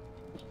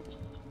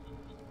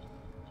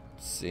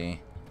 Let's see.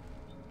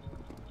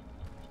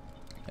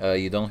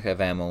 You don't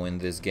have ammo in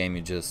this game,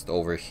 you just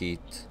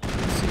overheat.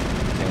 Let's see.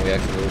 Can we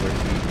actually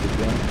overheat the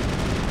gun?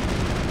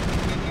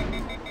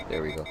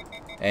 There we go.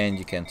 And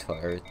you can't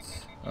fire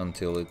it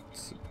until it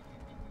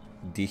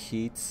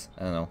deheats.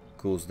 I don't know,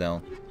 cools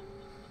down.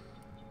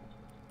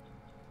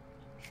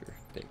 Sure,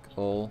 take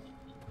all.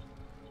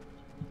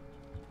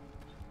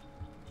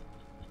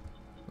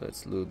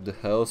 Let's loot the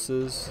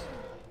houses,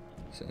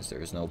 since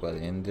there's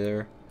nobody in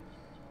there.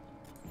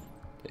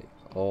 Take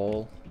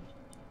all.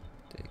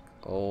 Take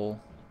all.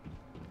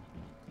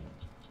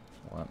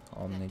 One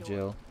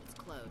Omnigel. It's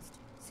closed.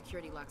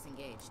 Security lock's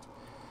engaged.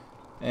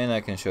 And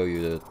I can show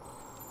you the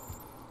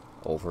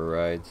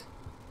override.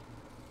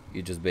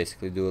 You just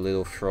basically do a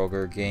little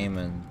Frogger game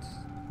and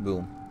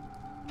boom.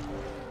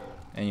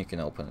 And you can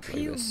open it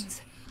like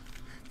this.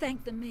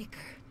 Thank the maker.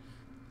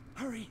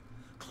 Hurry,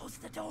 close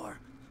the door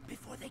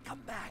before they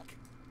come back.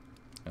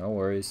 No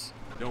worries.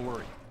 Don't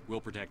worry,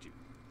 we'll protect you.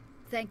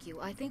 Thank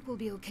you. I think we'll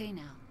be okay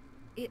now.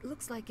 It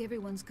looks like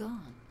everyone's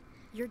gone.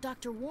 You're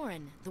Dr.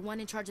 Warren, the one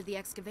in charge of the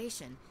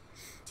excavation.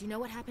 Do you know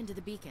what happened to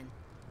the beacon?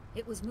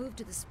 It was moved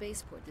to the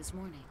spaceport this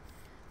morning.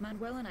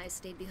 Manuel and I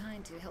stayed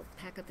behind to help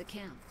pack up the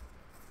camp.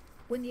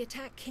 When the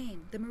attack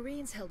came, the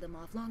Marines held them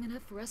off long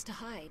enough for us to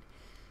hide.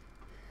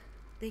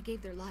 They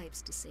gave their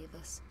lives to save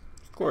us.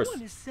 Of course. No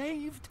one is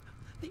saved.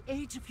 The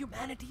age of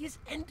humanity is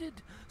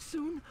ended.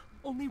 Soon,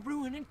 only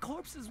ruin and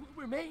corpses will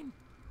remain.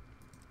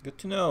 Good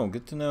to know,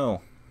 good to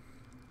know.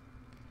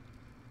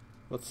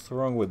 What's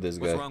wrong with this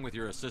guy? What's wrong with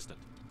your assistant?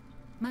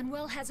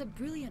 Manuel has a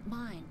brilliant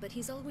mind, but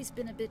he's always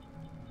been a bit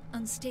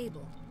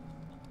unstable.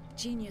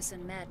 Genius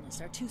and madness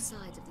are two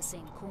sides of the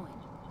same coin.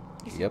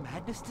 Is it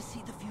madness to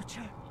see the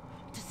future?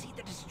 To see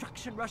the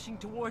destruction rushing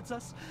towards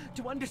us?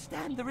 To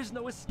understand there is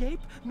no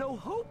escape? No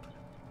hope?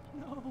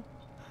 No.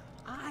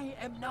 I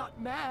am not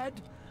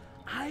mad.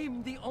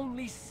 I'm the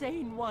only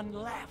sane one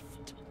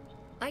left.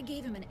 I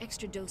gave him an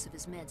extra dose of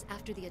his meds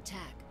after the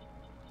attack.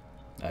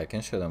 I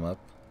can shut him up.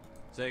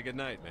 Say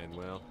goodnight,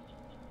 Manuel.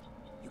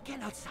 You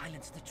cannot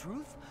silence the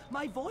truth.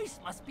 My voice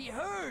must be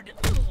heard.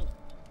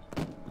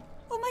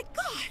 Oh my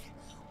god!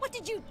 What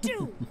did you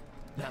do?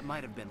 That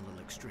might have been a little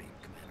extreme,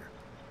 Commander.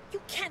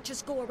 You can't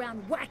just go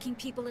around whacking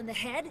people in the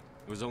head.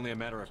 It was only a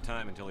matter of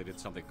time until he did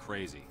something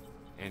crazy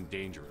and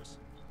dangerous.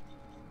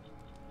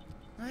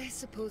 I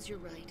suppose you're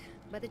right.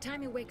 By the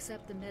time he wakes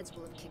up, the meds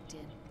will have kicked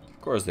in.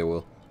 Of course they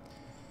will.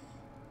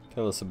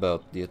 Tell us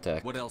about the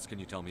attack. What else can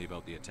you tell me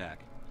about the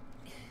attack?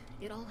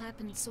 It all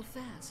happened so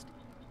fast.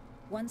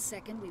 1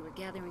 second we were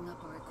gathering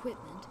up our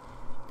equipment.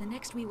 The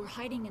next we were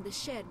hiding in the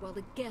shed while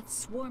the Geth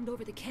swarmed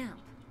over the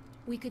camp.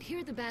 We could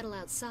hear the battle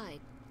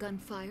outside.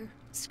 Gunfire,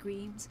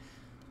 screams.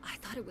 I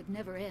thought it would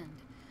never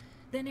end.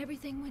 Then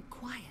everything went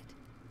quiet.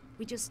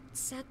 We just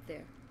sat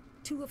there,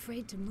 too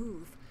afraid to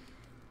move,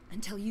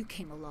 until you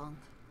came along.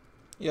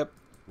 Yep.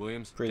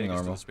 Williams, pretty take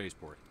normal. us to the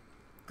spaceport.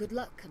 Good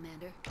luck,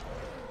 Commander.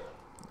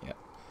 Yeah.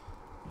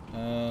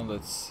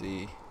 Let's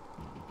see.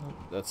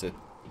 That's it.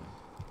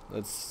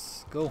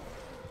 Let's go.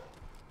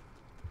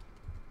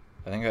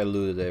 I think I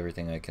looted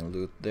everything I can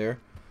loot there.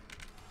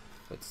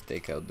 Let's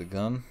take out the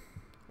gun.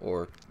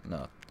 Or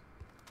not.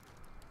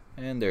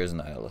 And there's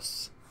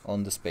Nihilus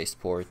on the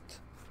spaceport.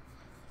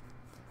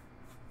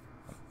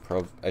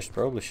 I should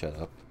probably shut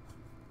up.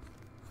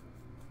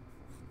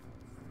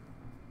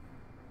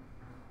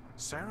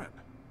 Saren,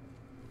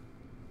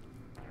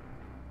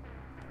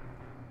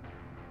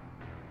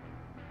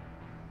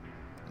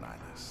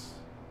 Nihilus.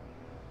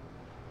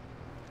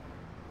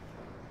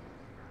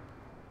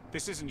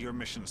 This isn't your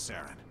mission,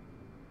 Saren.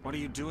 What are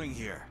you doing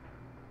here?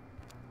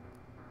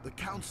 The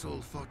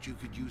Council thought you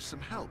could use some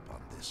help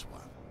on this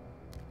one.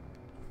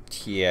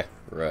 Yeah,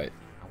 right.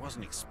 I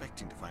wasn't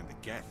expecting to find the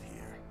Geth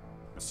here.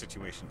 The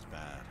situation's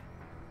bad.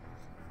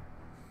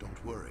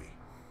 Don't worry.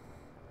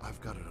 I've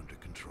got it under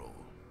control.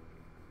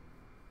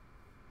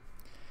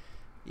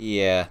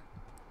 Yeah,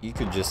 you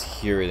could just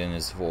hear it in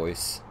his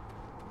voice.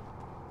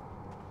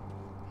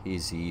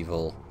 He's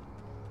evil.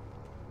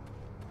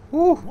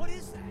 Woo! What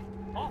is that?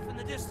 Off in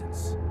the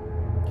distance.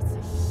 It's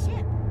a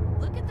ship.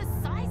 Look at the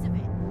size of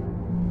it.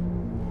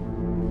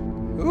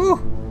 Ooh!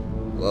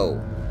 Whoa,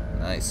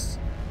 nice.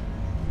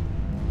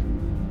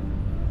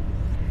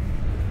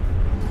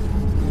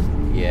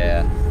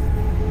 Yeah.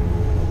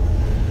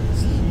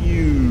 It's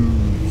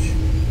huge.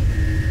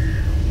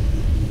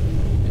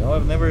 You know,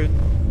 I've never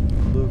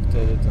looked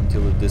at it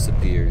until it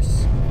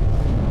disappears.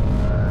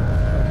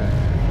 Okay.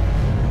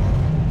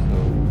 So,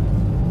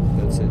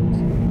 that's it.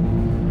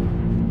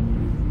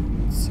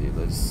 Let's see,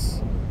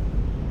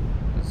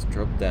 let's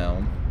drop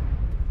down.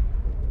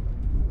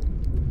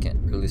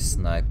 Can't really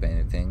snipe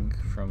anything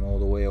from all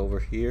the way over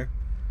here.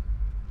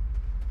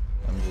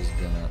 I'm just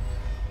gonna...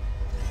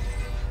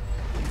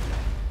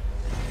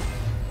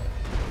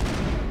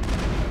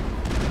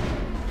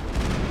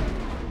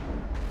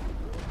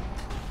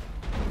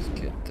 Let's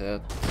get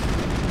that.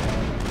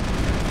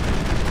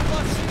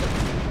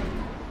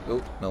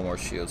 Oh, no more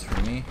shields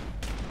for me.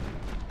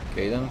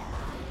 Okay then.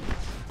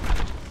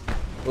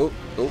 Oh,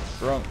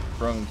 wrong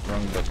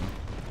button.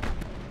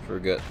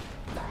 Forgot.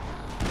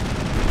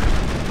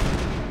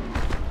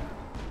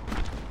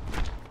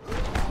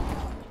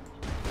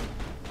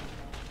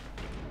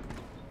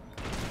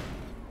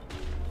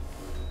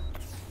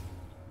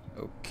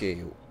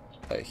 Okay,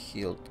 I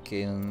healed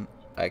Kaden.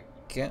 I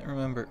can't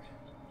remember.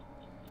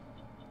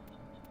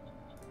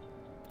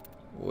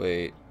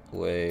 Wait.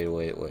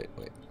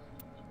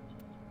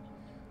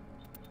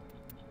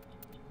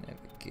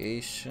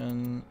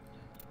 Navigation.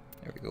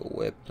 There we go,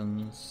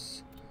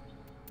 weapons.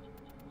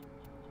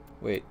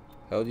 Wait,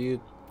 how do you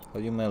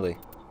melee?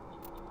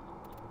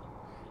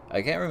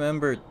 I can't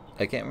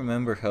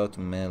remember how to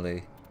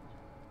melee.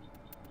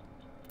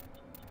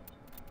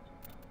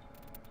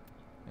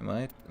 Am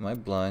I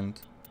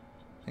blind?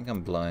 I think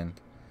I'm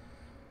blind.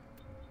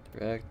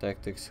 Track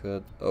tactics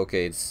HUD.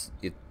 Okay,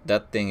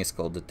 that thing is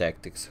called the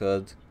tactics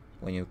HUD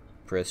when you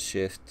press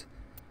shift.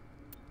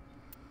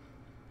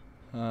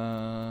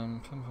 Huh.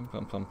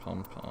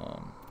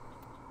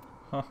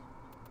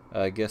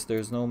 I guess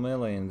there's no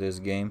melee in this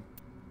game.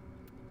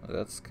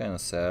 That's kind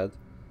of sad.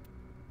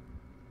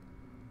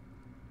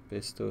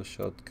 Pistol,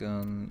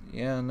 shotgun.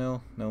 Yeah,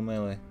 no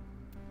melee.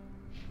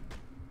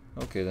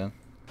 Okay then.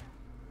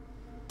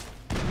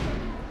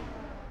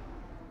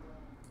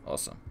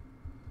 Awesome.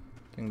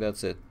 I think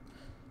that's it.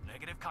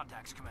 Negative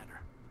contacts, Commander.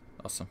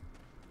 Awesome.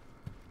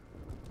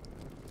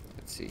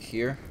 Let's see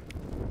here.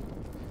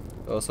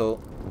 Also,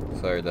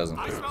 fire doesn't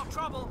I hurt. smell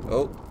trouble.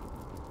 Oh,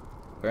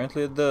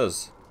 apparently it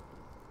does.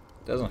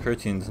 Doesn't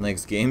hurt you in the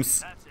next games.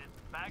 That's it.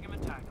 Bag him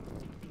and tag him.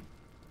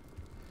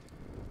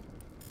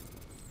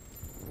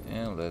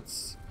 And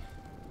let's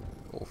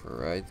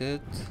override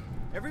it.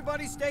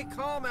 Everybody stay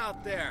calm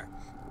out there.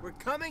 We're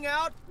coming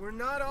out. We're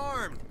not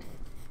armed.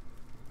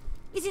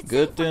 Is it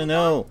Good to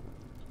know.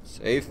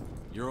 Safe.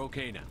 You're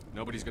okay now.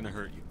 Nobody's gonna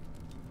hurt you.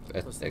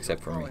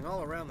 Except for me. Crawling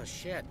all around the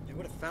shed. They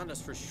would have found us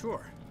for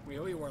sure. We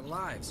owe you our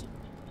lives.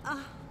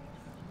 I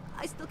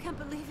still can't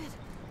believe it.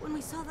 When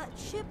we saw that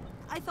ship,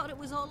 I thought it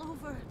was all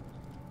over.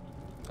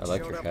 I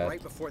like Showed your up hat.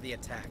 right before the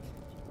attack.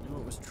 Knew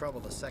it was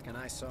trouble the second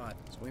I saw it,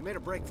 so we made a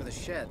break for the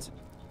sheds.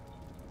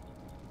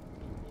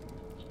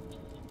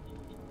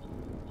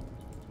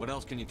 What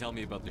else can you tell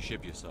me about the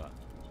ship you saw?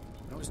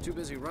 I was too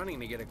busy running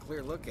to get a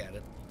clear look at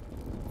it.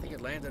 I think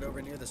it landed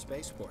over near the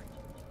spaceport.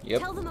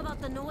 Yep. Tell them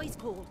about the noise,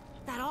 Cole.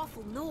 That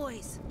awful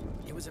noise.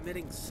 It was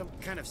emitting some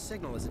kind of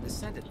signal as it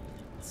descended.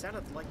 It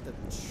sounded like the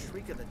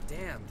shriek of the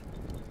damned.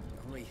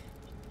 Only it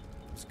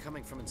was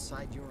coming from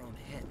inside your own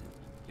head.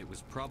 It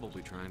was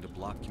probably trying to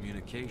block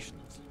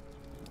communications.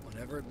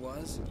 Whatever it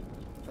was,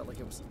 it felt like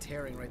it was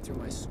tearing right through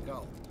my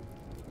skull.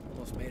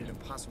 Almost made it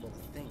impossible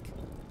to think.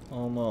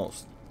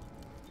 Almost.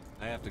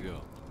 I have to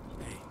go.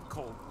 Hey,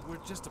 Cole, we're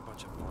just a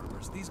bunch of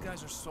farmers. These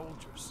guys are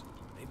soldiers.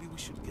 Maybe we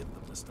should give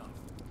them the stuff.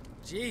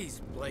 Jeez,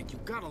 Blake,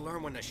 you've got to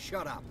learn when to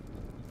shut up.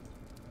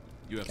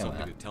 You have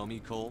something to tell me,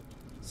 Cole?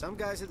 Some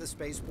guys at the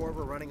spaceport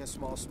were running a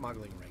small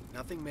smuggling ring.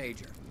 Nothing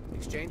major. In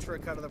exchange for a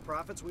cut of the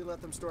profits, we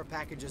let them store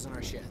packages in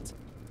our sheds.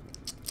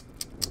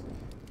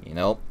 You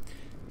know,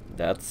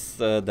 that's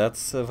a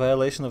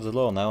violation of the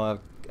law. Now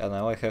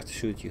I have to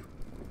shoot you.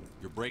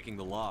 You're breaking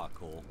the law,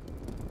 Cole.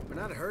 We're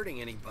not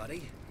hurting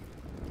anybody.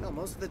 Hell,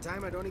 most of the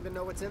time I don't even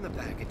know what's in the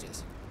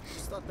packages.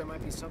 Just thought there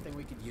might be something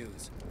we could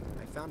use.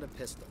 I found a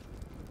pistol.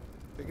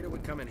 Figured it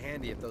would come in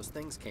handy if those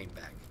things came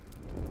back.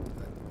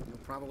 But you'll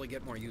probably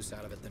get more use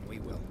out of it than we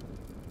will.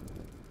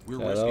 We're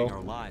risking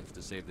our lives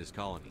to save this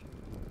colony.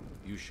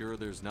 You sure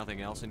there's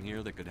nothing else in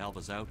here that could help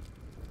us out?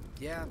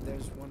 Yeah,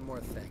 there's one more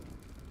thing.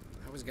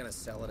 I was gonna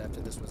sell it after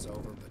this was over,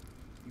 but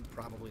you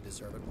probably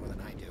deserve it more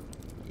than I do.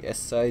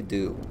 Yes, I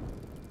do.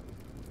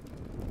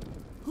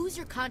 Who's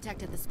your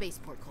contact at the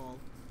spaceport, Cole?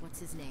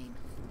 What's his name?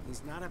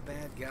 He's not a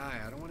bad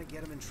guy. I don't want to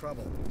get him in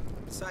trouble.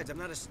 Besides, I'm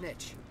not a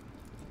snitch.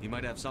 He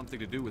might have something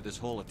to do with this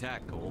whole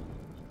attack, Cole.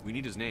 We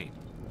need his name.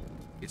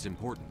 It's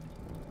important.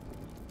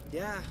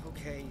 Yeah,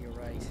 okay, you're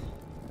right.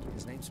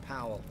 His name's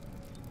Powell.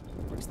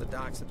 Works the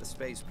docks at the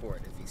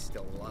spaceport, if he's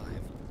still alive.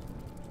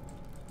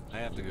 I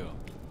have to go.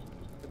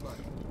 Good luck.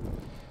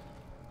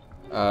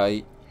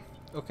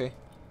 Okay.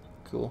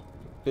 Cool.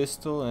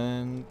 Pistol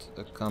and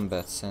a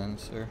combat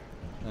sensor.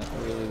 Not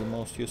really the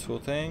most useful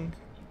thing.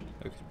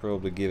 I could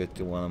probably give it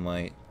to one of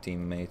my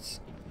teammates.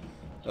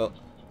 Oh,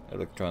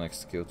 electronics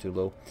skill too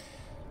low.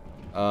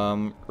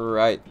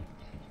 Right.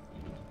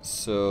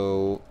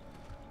 So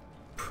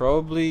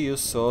probably you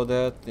saw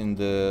that in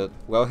the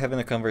while having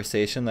a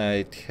conversation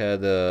I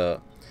had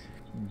a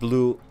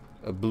blue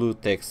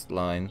text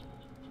line.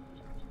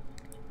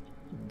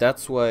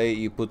 That's why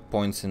you put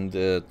points in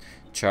the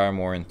charm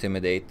or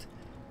intimidate.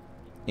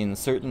 In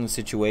certain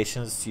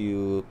situations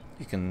you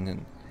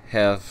can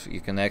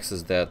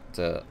access that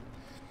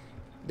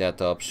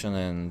option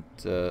and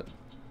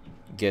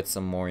get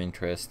some more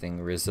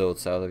interesting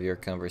results out of your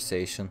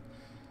conversation.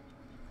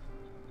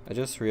 I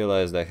just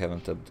realized I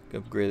haven't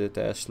upgraded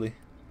Ashley.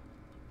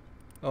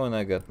 Oh, and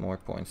I got more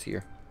points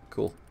here.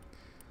 Cool.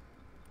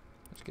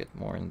 Let's get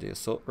more in the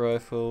assault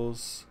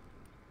rifles.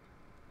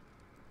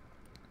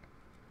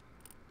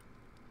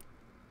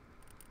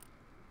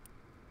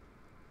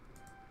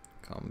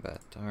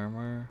 Combat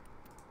armor.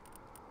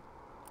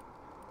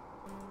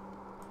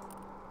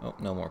 Oh,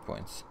 no more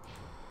points.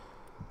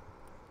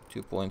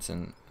 2 points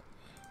in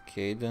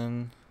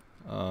Caden.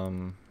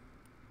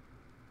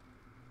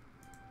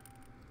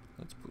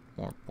 Let's put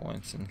more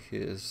points in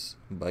his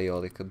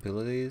biotic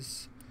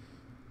abilities.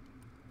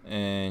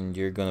 And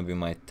you're gonna be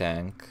my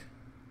tank.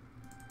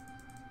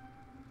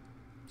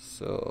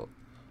 So,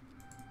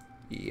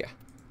 yeah.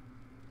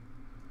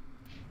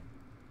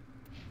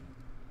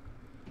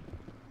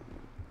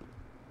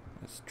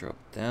 Let's drop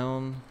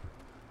down.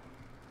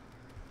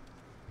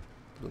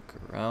 Look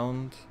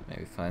around,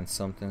 maybe find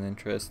something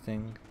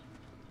interesting,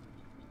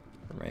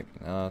 or maybe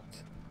not.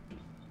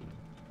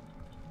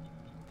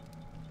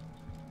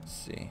 Let's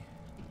see,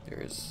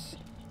 there's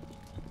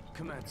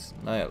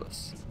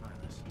Nihilus.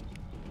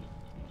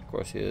 Of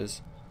course he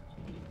is.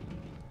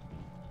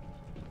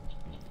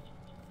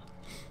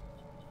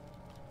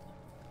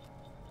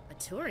 A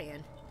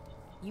Turian?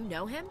 You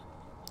know him?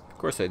 Of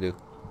course I do.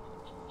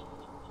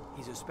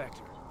 He's a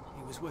Spectre.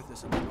 He was with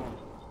us in the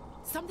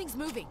normal. Something's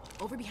moving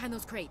over behind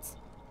those crates.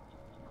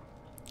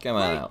 Come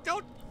on out.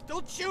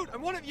 Don't shoot!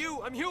 I'm one of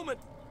you! I'm human!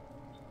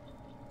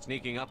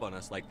 Sneaking up on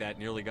us like that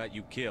nearly got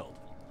you killed.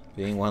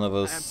 Being one of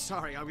us I'm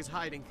sorry, I was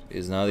hiding.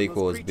 is not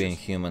equal as being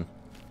human.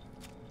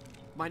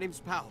 My name's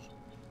Powell.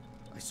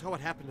 I saw what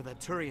happened to that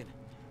Turian.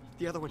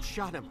 The other one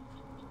shot him.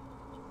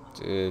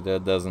 Dude,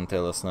 that doesn't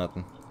tell us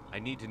nothing. I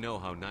need to know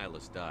how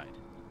Nihilus died.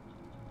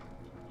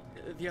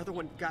 The other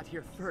one got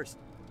here first.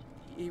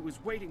 He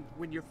was waiting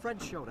when your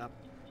friend showed up.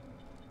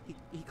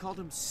 He called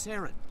him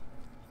Saren.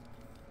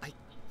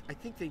 I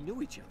think they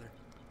knew each other.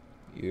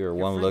 You're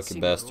one lucky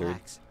bastard.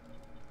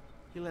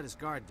 He let his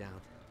guard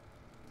down.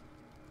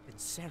 And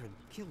Saren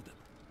killed him.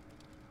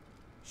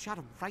 Shot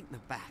him right in the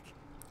back.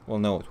 Well,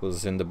 no, it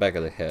was in the back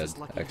of the head, Just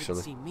lucky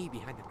actually. He didn't see me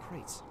behind the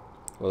crates.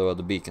 What about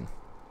the beacon?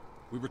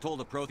 We were told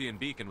a Prothean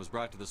beacon was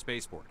brought to the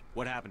spaceport.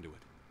 What happened to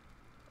it?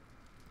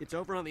 It's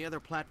over on the other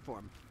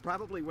platform.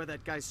 Probably where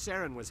that guy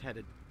Saren was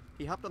headed.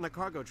 He hopped on the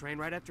cargo train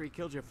right after he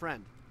killed your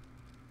friend.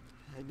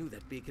 I knew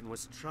that beacon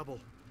was trouble.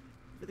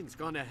 Everything's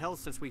gone to hell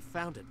since we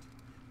found it.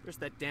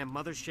 First that damn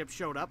mothership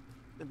showed up,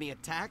 then the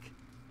attack.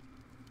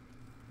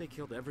 They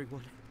killed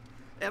everyone.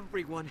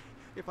 Everyone.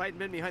 If I hadn't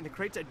been behind the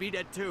crates, I'd be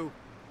dead too.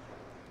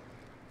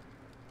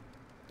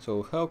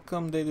 So how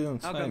come they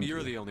didn't How find come you?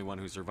 you're the only one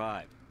who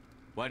survived?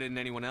 Why didn't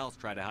anyone else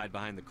try to hide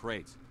behind the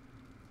crates?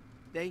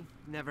 They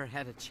never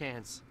had a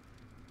chance.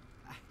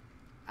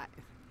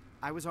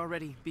 I was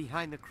already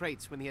behind the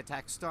crates when the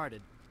attack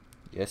started.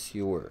 Yes,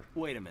 you were.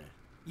 Wait a minute.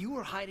 You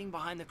were hiding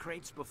behind the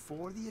crates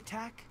before the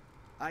attack?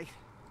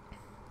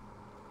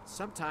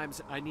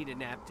 Sometimes I need a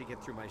nap to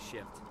get through my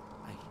shift.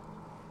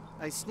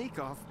 I sneak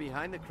off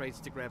behind the crates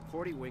to grab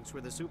 40 winks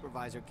where the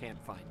supervisor can't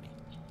find me.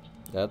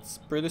 That's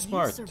pretty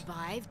smart. You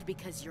survived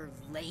because you're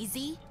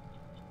lazy?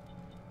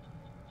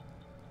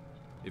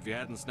 If you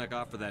hadn't snuck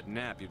off for that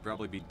nap, you'd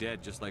probably be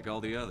dead just like all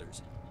the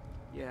others.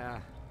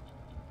 Yeah,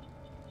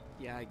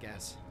 I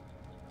guess.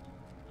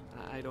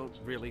 I don't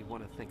really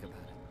want to think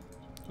about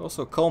it.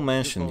 Also, Cole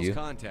mentioned Close you.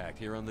 contact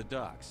here on the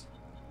docks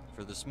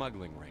for the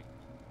smuggling ring.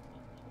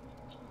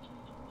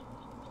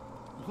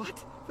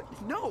 What?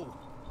 No!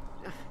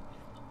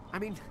 I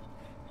mean,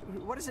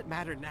 what does it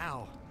matter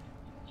now?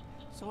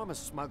 So I'm a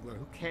smuggler,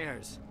 who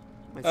cares?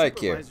 My I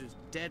care. supervisor's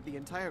dead, the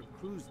entire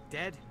crew's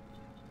dead.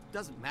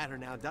 Doesn't matter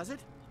now, does it?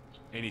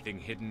 Anything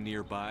hidden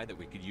nearby that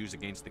we could use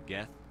against the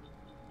Geth?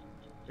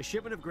 A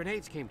shipment of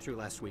grenades came through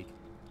last week.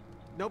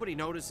 Nobody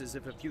notices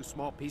if a few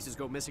small pieces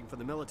go missing from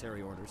the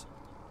military orders.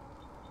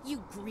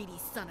 You greedy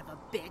son of a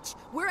bitch.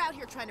 We're out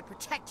here trying to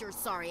protect your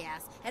sorry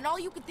ass, and all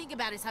you can think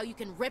about is how you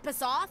can rip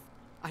us off?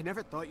 I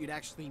never thought you'd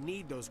actually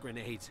need those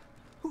grenades.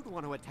 Who'd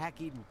want to attack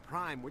Eden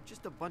Prime? We're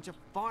just a bunch of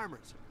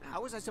farmers.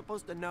 How was I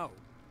supposed to know?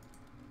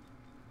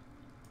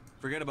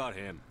 Forget about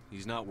him.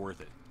 He's not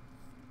worth it.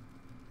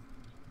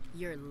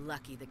 You're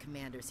lucky the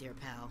commander's here,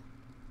 pal.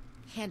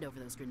 Hand over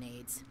those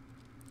grenades.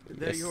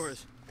 They're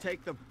yours.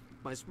 Take them.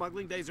 My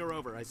smuggling days are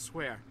over, I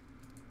swear.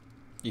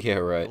 Yeah,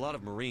 right. A lot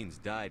of Marines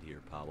died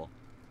here, Powell.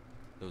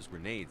 Those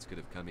grenades could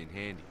have come in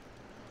handy.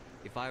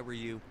 If I were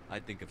you,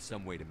 I'd think of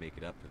some way to make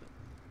it up to them.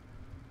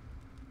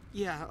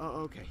 Yeah,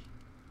 okay.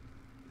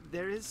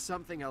 There is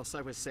something else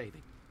I was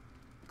saving.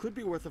 Could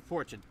be worth a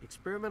fortune.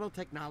 Experimental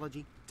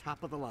technology,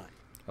 top of the line.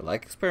 I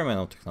like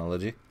experimental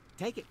technology.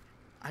 Take it.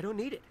 I don't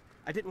need it.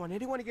 I didn't want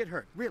anyone to get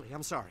hurt. Really,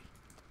 I'm sorry.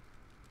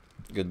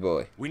 Good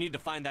boy. We need to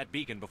find that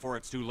beacon before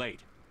it's too late.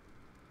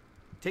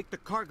 Take the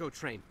cargo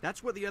train.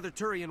 That's where the other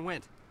Turian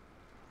went.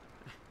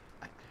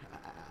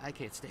 I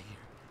can't stay here.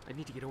 I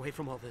need to get away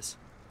from all this.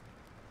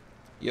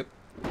 Yep.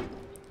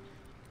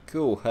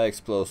 Cool, high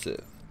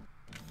explosive.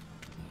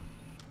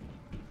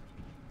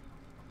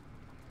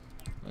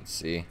 Let's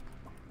see.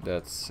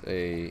 That's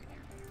a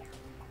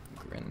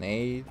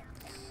grenade.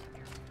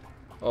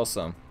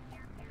 Awesome.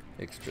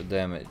 Extra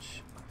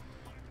damage.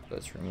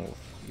 Let's remove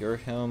your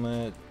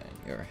helmet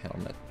and your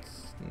helmet.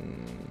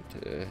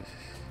 And,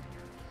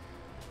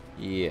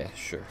 yeah,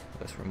 sure.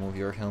 Let's remove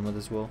your helmet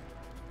as well.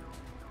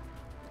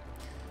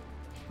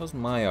 How's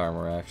my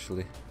armor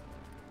actually?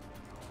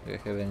 Do I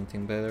have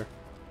anything better?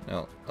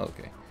 No.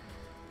 Okay.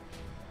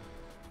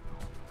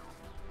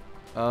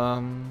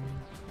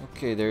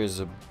 Okay, there's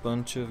a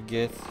bunch of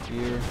geth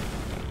here.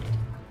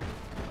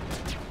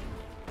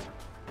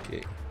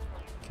 Okay.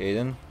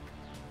 Caden.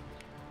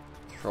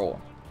 Throw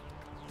him.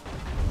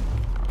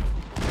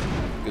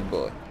 Good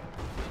boy.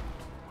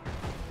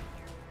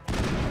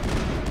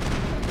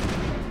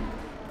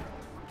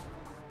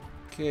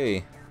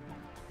 Okay.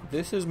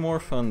 This is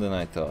more fun than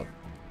I thought.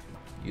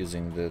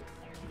 Using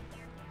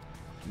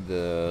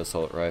the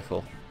assault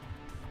rifle.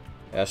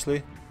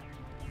 Ashley?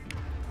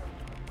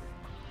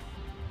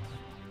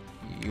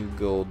 You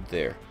go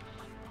there.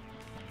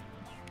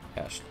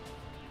 Ashley.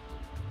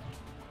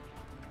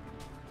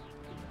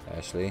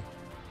 Ashley.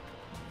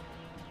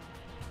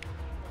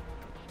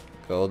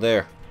 Go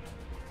there.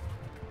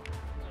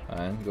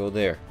 And go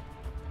there.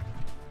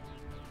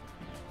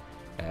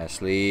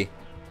 Ashley.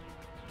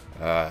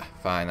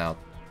 Fine, I'll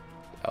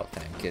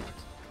tank it.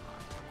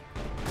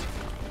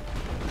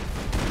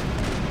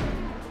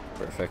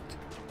 Perfect.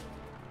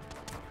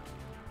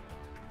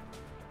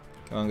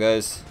 Come on,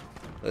 guys.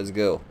 Let's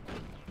go.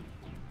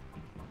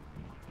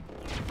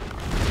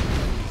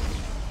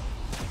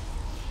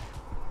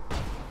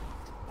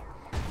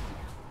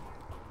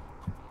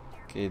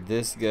 Okay,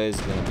 this guy's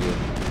gonna be a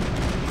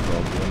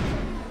problem.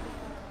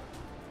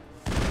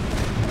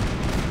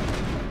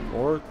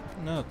 Or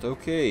not,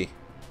 okay.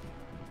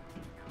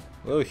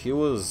 Well, he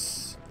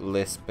was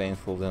less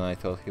painful than I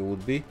thought he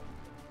would be.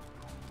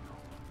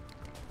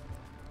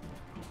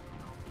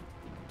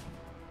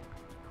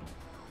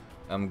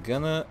 I'm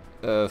gonna,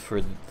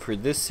 for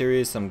this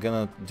series, I'm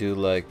gonna do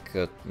like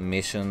a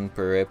mission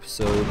per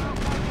episode.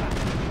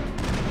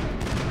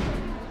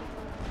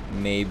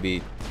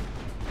 Maybe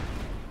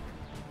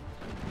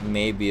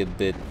a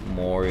bit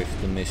more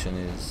if the mission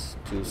is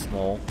too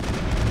small.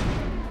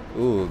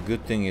 Ooh,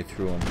 good thing you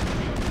threw him.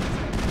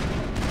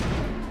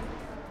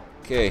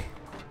 Okay.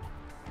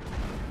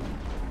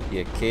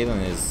 Yeah,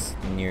 Caden is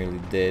nearly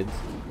dead.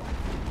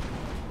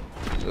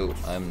 Oh,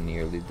 I'm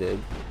nearly dead.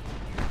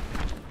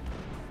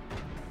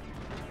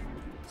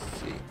 Let's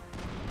see.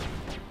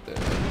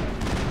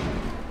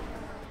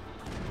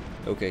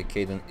 Okay,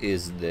 Caden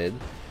is dead.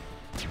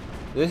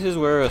 This is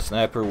where a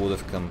sniper would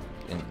have come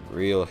in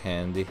real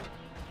handy.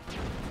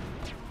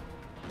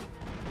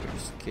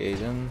 There's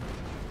Caden.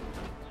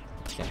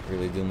 Can't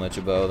really do much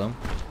about him.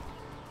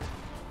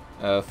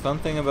 Fun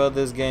thing about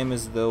this game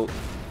is though,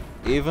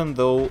 even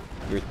though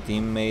your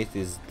teammate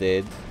is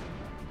dead,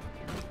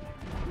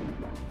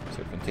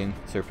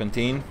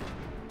 Serpentine,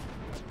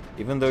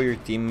 even though your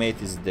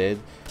teammate is dead,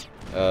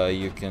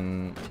 you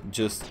can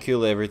just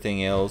kill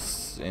everything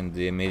else in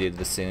the immediate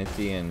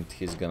vicinity and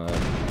he's gonna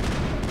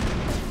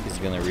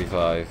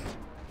revive,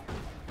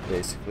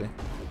 basically.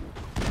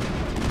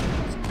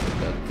 Let's kill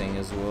that thing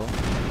as well.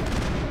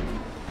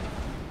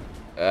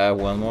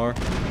 One more.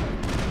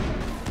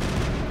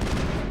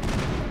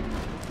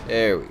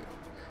 There we go.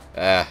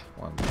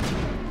 One more.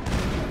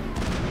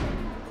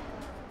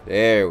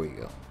 There we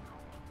go.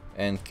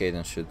 And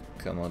Caden should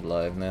come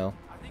alive now.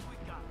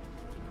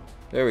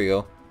 There we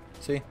go.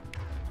 See?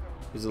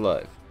 He's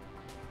alive.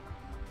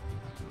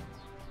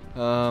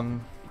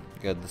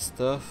 Got the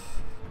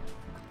stuff.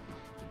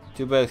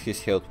 Too bad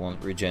his health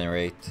won't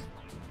regenerate.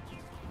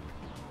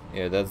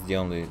 Yeah, that's the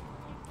only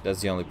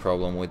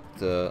problem with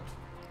the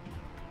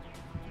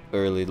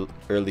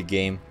early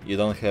game. You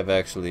don't have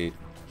actually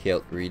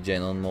health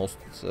regen on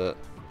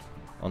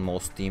on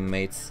most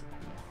teammates.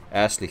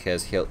 Ashley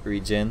has health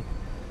regen,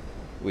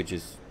 which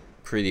is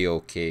pretty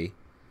okay,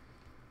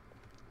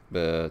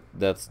 but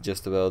that's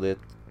just about it.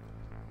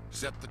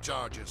 Set the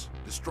charges.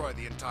 Destroy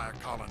the entire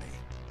colony.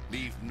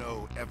 Leave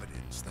no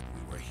evidence that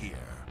we were here.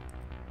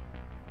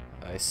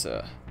 I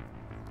saw.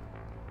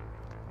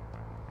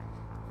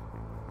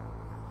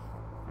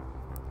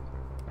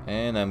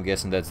 And I'm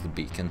guessing that's the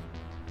beacon.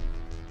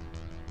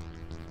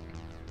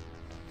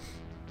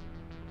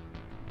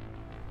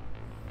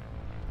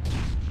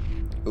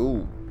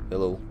 Ooh,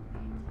 hello.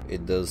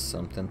 It does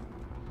something.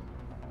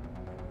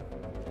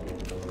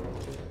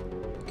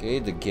 Okay,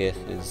 the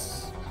Geth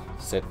is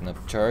setting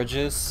up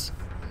charges.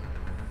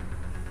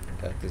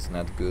 That is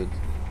not good.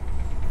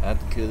 Not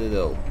good at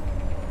all.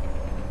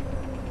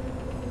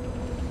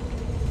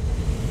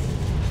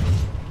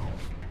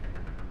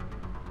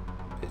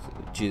 Bit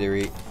of a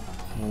jittery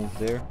move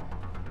there.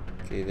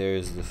 Okay,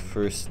 there's the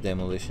first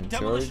demolition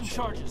charge.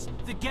 Charges.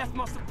 The Geth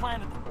must have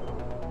planted them.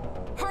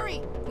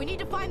 Hurry! We need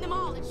to find them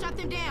all and shut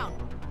them down.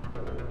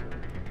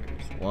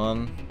 There's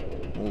one.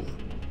 Move.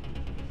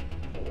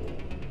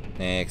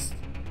 Next.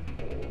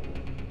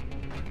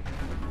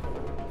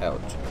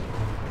 Ouch.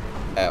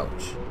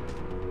 Ouch.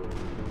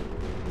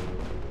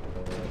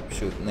 Stop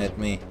shooting at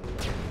me.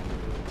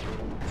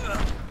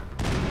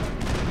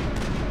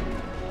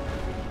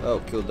 Oh,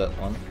 killed that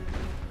one.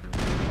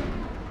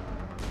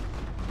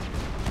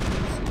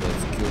 So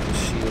let's kill the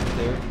shield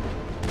there.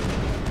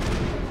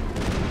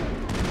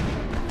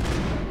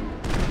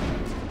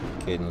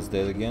 Caden's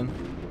dead again.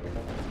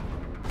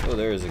 Oh,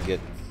 there is a Geth.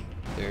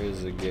 There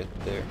is a Geth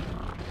there.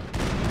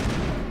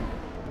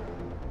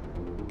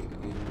 Okay.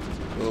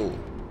 Oh.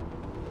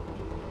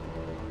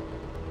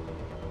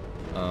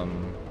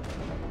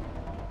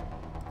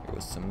 There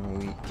was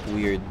some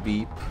weird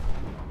beep.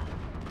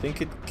 I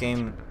think it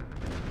came.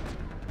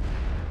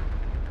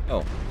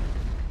 Oh.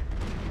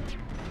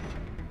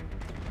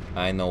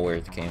 I know where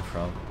it came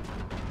from.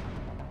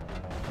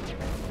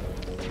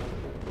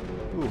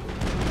 Ooh.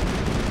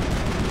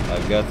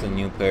 I've got a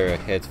new pair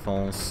of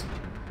headphones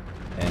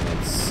and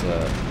it's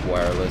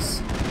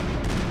wireless.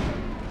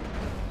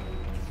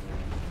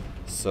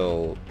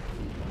 So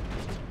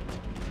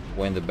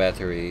when the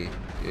battery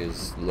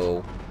is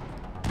low,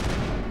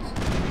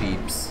 it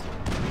beeps.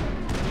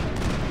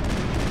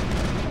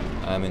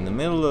 I'm in the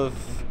middle of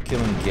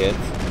killing Geth,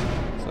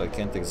 so I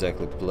can't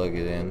exactly plug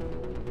it in.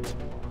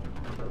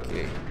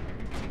 Okay.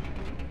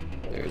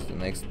 There's the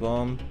next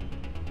bomb.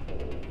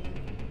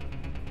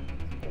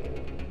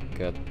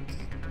 Got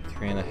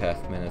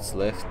 3.5 minutes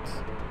left.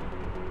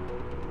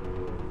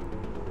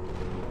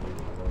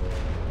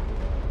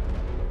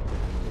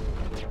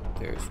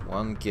 There's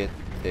one Geth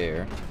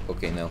there.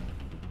 Okay, no.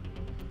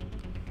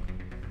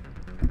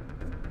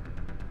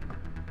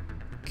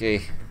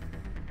 Okay.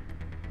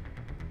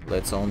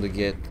 Let's own the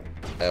Geth.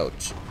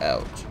 Ouch,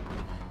 ouch.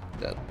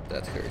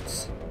 That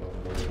hurts.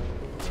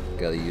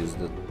 Gotta use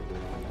the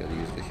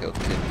health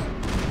kit.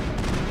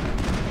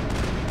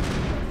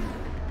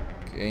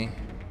 Okay.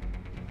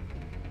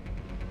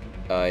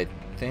 I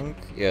think,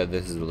 yeah,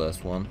 this is the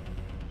last one.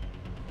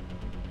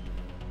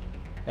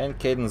 And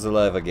Caden's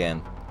alive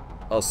again.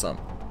 Awesome.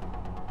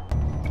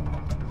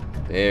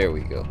 There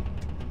we go.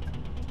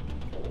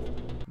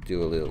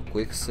 Do a little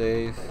quick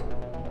save.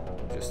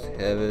 Just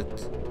have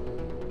it.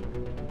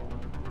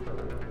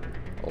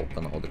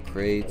 Open all the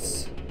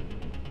crates.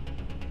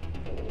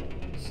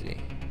 Let's see.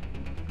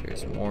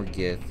 There's more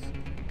Geth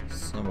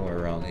somewhere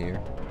around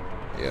here.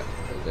 Yeah,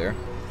 right there.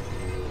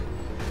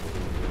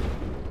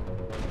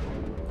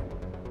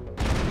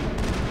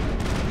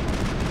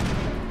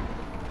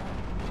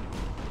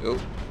 Oh.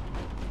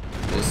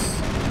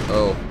 This.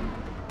 Oh.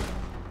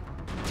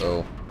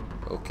 Oh.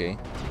 Okay.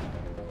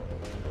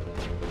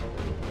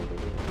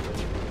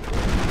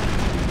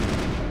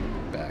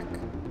 Back.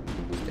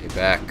 Stay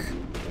back.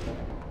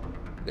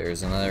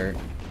 There's another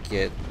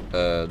Geth.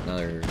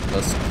 Another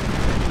husk.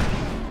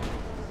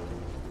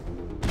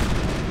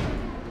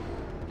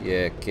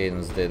 Yeah,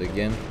 Caden's dead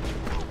again.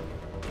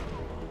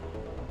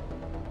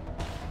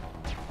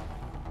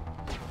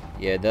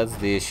 Yeah, that's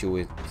the issue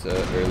with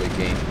early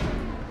game.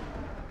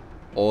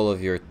 All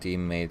of your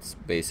teammates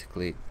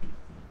basically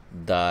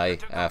die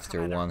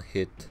after one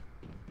hit.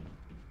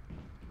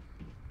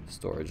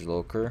 Storage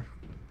locker.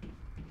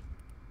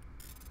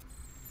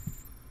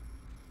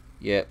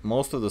 Yeah,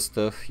 most of the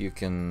stuff you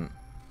can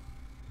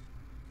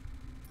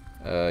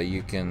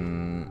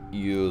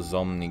use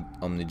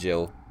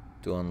Omnigel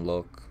to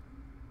unlock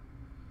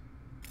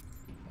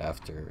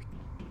after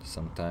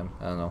some time.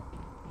 I don't know.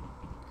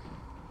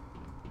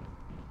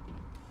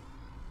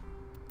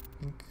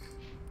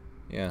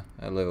 Yeah,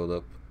 I leveled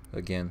up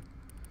again.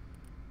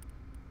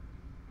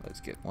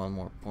 Let's get one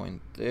more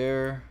point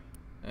there,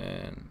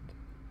 and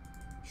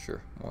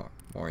sure,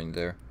 more in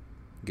there.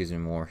 Gives me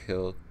more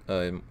health,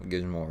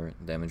 gives me more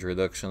damage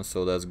reduction,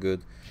 so that's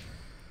good.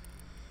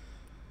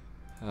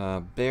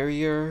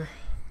 Barrier,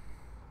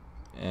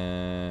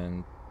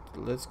 and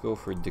let's go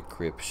for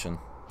decryption.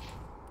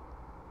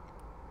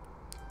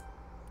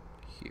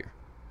 Here,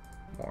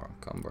 more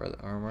combat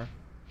armor.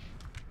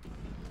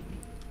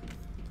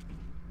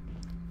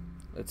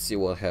 Let's see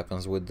what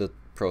happens with the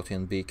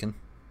protein beacon.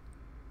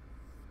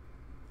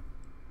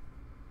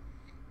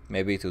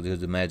 Maybe it will do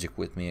the magic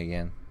with me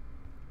again.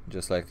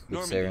 Just like with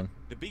Saren.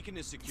 The beacon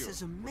is secure. This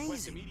is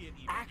amazing.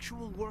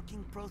 Actual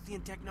working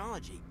Prothean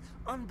technology.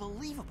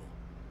 Unbelievable.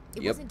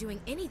 It wasn't doing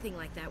anything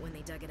like that when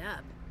they dug it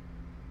up.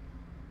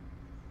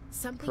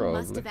 Something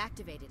Probably. must have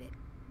activated it.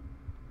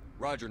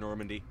 Roger,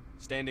 Normandy.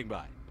 Standing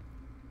by.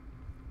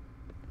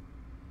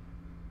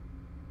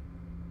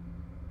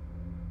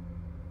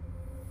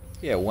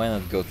 Yeah, why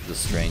not go to the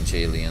strange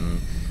alien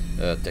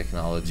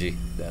technology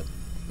that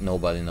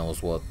nobody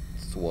knows what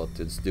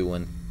it's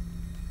doing?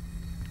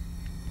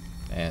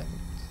 And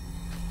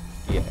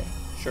yeah,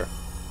 sure.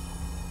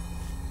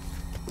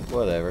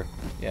 Whatever,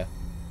 yeah.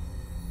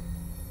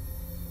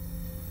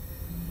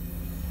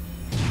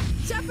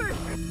 Shepard!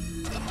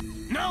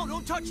 No,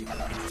 don't touch it.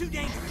 It's too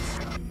dangerous.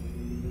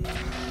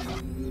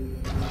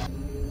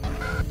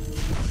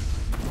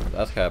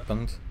 That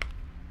happened.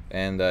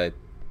 And I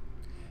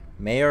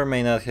may or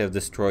may not have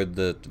destroyed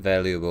the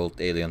valuable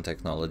alien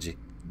technology.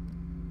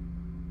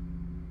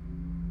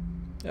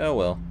 Oh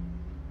well.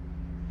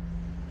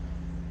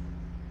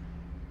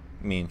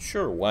 I mean,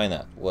 sure, why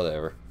not?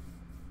 Whatever.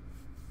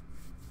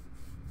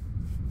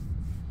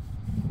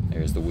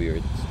 There's the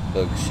weird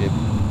bug ship.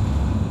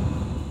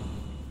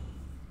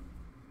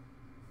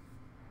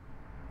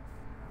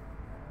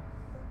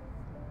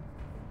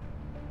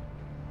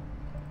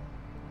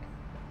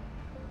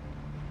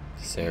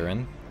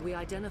 Saren. We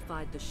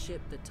identified the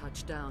ship that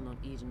touched down on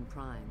Eden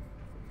Prime.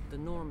 The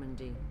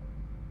Normandy,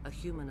 a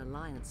human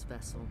alliance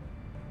vessel.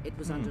 It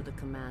was under the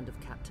command of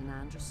Captain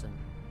Anderson.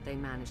 They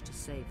managed to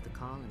save the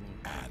colony.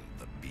 And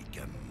the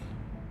beacon.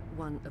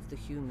 One of the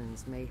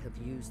humans may have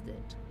used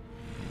it.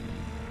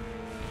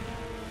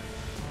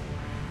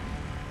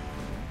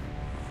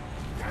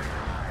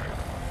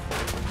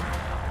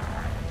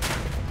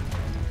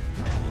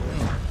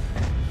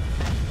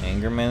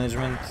 Anger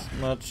management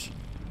much?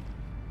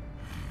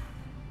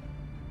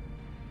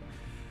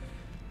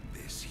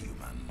 This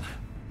human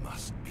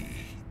must be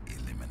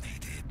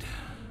eliminated.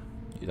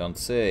 You don't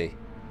say.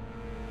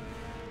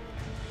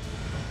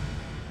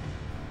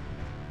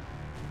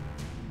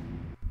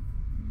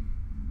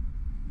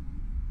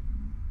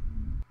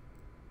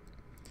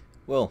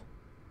 Well,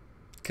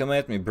 come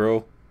at me,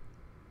 bro.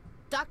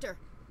 Doctor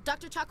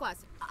Chakwas,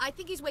 I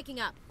think he's waking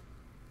up.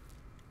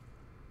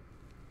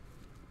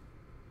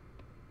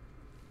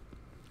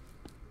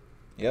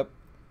 Yep,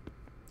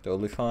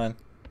 totally fine.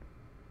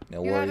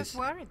 No You had worries. us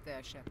worried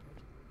there, Shepard.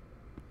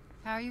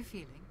 How are you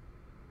feeling?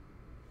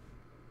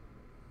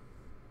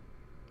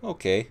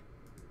 Okay.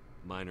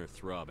 Minor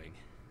throbbing.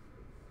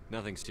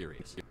 Nothing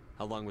serious.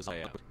 How long was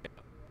I out?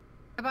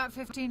 About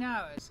 15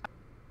 hours.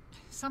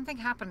 Something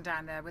happened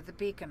down there with the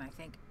beacon, I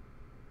think.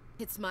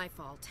 It's my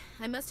fault.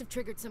 I must have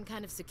triggered some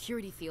kind of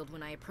security field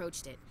when I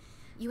approached it.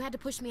 You had to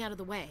push me out of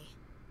the way.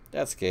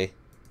 That's gay.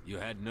 You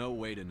had no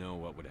way to know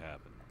what would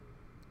happen.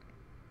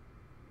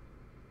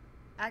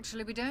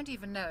 Actually, we don't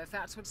even know if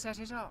that's what set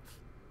it off.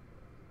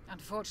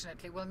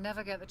 Unfortunately, we'll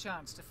never get the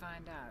chance to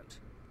find out.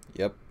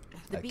 Yep,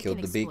 The I beacon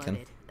killed the beacon.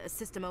 exploded. A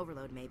system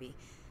overload, maybe.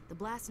 The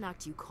blast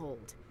knocked you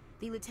cold.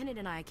 The lieutenant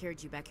and I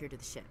carried you back here to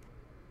the ship.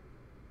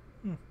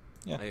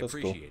 Yeah, I that's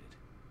appreciate cool. it.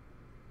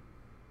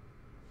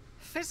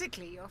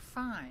 Physically, you're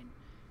fine.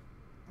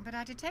 But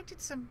I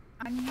detected some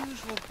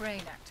unusual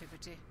brain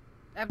activity.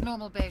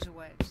 Abnormal beta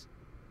waves.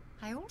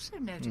 I also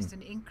noticed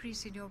an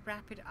increase in your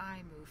rapid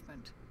eye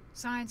movement.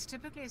 Signs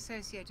typically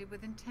associated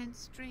with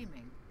intense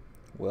dreaming.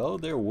 Well,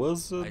 there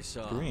was a I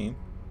saw. dream.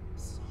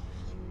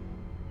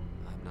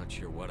 I'm not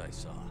sure what I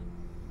saw.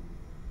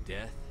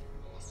 Death?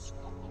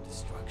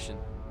 Destruction?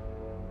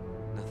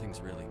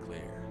 Nothing's really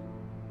clear.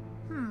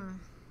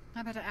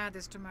 I better add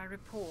this to my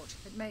report.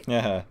 It may...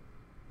 Yeah.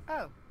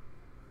 Oh,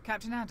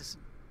 Captain Anderson.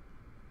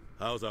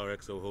 How's our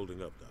XO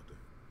holding up, Doctor?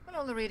 Well,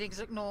 all the readings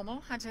look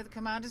normal. I'd say the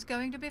commander's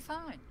going to be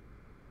fine.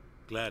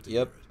 Glad to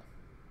hear it.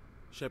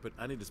 Shepard,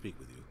 I need to speak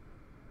with you.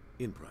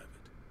 In private.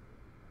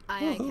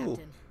 Aye, aye,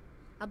 Captain.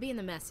 I'll be in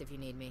the mess if you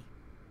need me.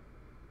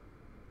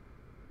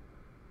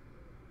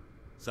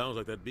 Sounds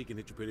like that beacon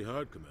hit you pretty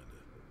hard, Commander.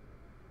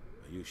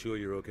 Are you sure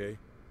you're okay?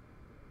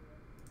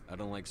 I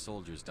don't like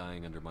soldiers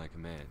dying under my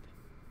command.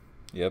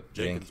 Yep,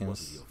 Jenkins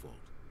wasn't your fault.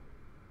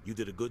 You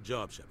did a good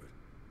job, Shepard.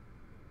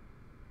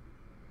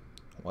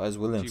 Why is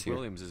Williams Chief here?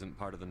 Williams isn't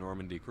part of the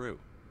Normandy crew.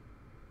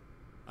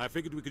 I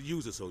figured we could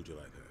use a soldier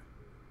like her.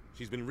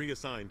 She's been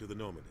reassigned to the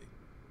Normandy.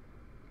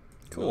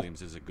 Cool.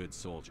 Williams is a good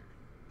soldier.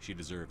 She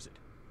deserves it.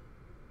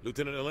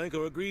 Lieutenant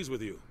Alenko agrees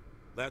with you.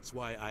 That's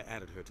why I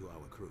added her to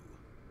our crew.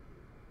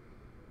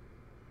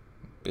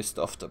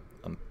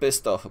 I'm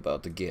pissed off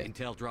about the Geth.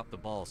 Intel dropped the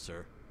ball,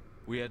 sir.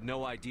 We had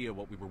no idea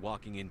what we were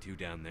walking into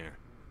down there.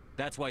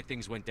 That's why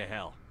things went to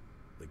hell.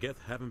 The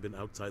Geth haven't been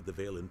outside the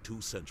Veil in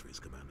 2 centuries,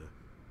 Commander.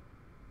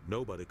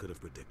 Nobody could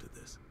have predicted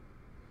this.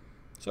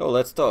 So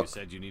let's talk. You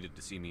said you needed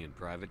to see me in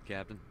private,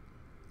 Captain?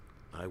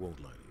 I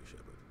won't lie to you,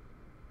 Shepard.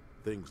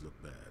 Things look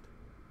bad.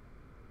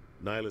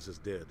 Nihilus is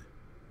dead.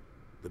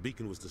 The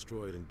beacon was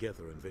destroyed and Geth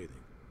are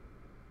invading.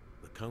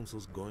 The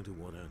Council's going to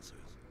want answers.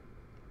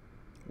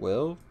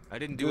 Well, I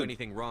didn't do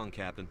anything wrong,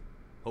 Captain.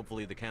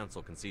 Hopefully the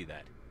Council can see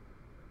that.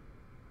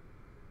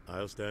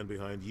 I'll stand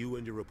behind you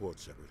and your report,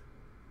 Shepard.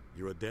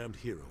 You're a damned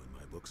hero in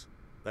my books.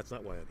 That's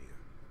not why I'm here.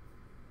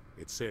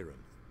 It's Saren,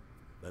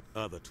 that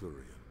other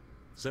Turian.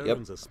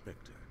 Saren's a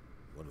Spectre,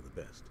 one of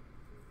the best,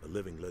 a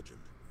living legend.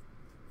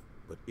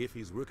 But if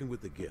he's working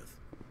with the Geth,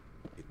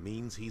 it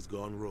means he's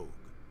gone rogue.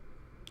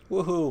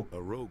 Woohoo! A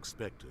rogue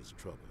Spectre's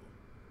trouble.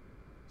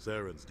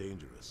 Saren's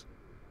dangerous,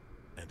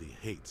 and he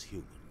hates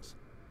humans.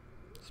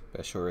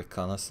 Special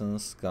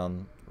reconnaissance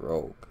gone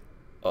rogue.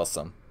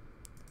 Awesome.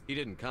 He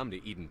didn't come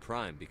to Eden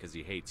Prime because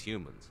he hates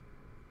humans.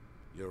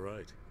 You're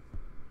right.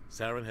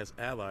 Saren has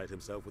allied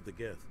himself with the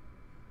Geth.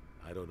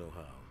 I don't know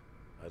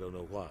how. I don't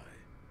know why.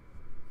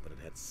 But it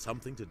had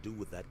something to do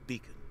with that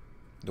beacon.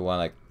 The one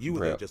I You were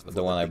there just before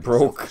the one I beacon was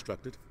broke.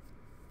 constructed.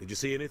 Did you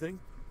see anything?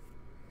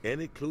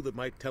 Any clue that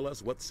might tell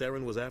us what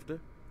Saren was after?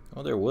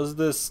 Oh, there was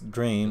this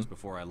dream. Just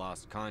before I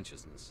lost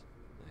consciousness,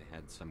 I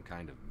had some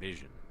kind of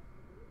vision.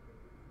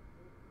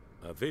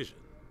 A vision?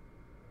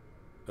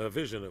 A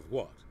vision of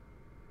what?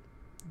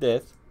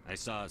 Death. I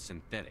saw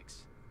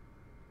synthetics.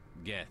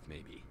 Geth,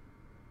 maybe.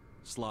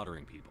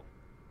 Slaughtering people.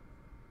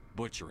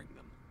 Butchering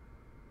them.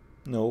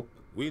 Nope.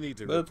 We need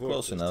to but report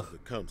close this enough. to the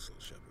Council,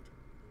 Shepard.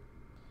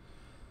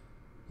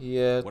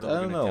 Yeah, What I are we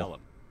don't gonna know. tell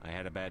him? I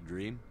had a bad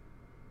dream?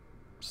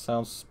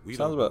 Sounds We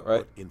sounds don't know about right.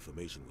 what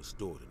information was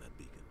stored in that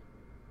beacon.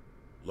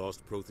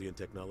 Lost Prothean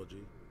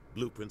technology,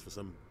 blueprints for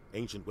some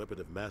ancient weapon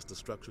of mass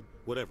destruction,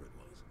 whatever it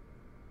was.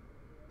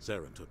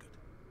 Saren took it.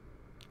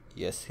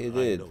 Yes, he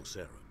did. I know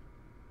Saren.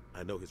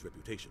 I know his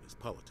reputation is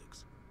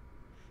politics.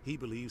 He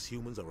believes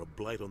humans are a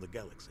blight on the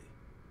galaxy.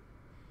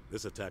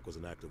 This attack was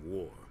an act of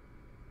war.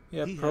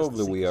 Yeah, He has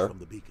probably the we secrets are. from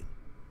the beacon.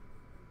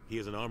 He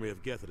has an army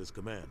of Geth at his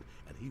command,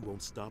 and he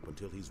won't stop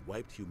until he's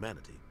wiped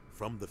humanity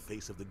from the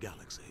face of the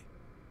galaxy.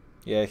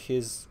 Yeah,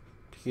 he's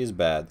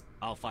bad.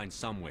 I'll find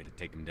some way to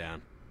take him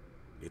down.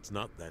 It's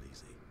not that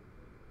easy.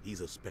 He's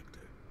a Spectre.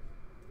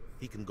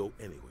 He can go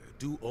anywhere,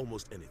 do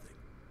almost anything.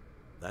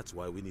 That's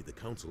why we need the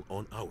Council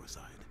on our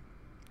side.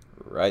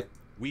 Right.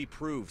 We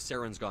prove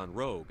Saren's gone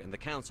rogue, and the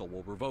Council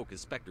will revoke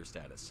his Spectre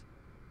status.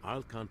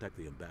 I'll contact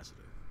the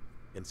ambassador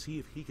and see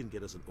if he can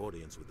get us an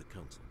audience with the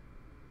Council.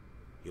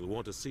 He'll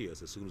want to see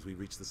us as soon as we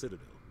reach the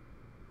Citadel.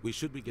 We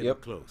should be getting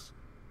close.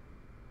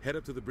 Head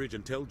up to the bridge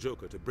and tell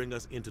Joker to bring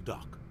us into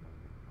dock.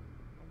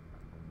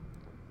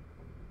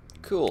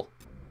 Cool.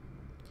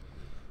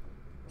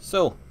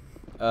 So,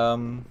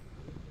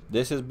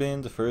 this has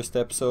been the first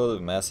episode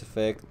of Mass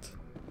Effect.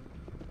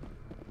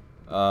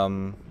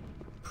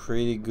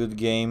 Pretty good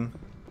game.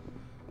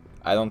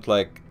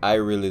 I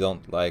really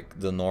don't like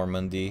the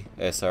Normandy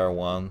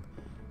SR1.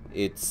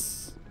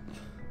 It's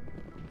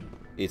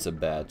a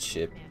bad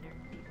ship.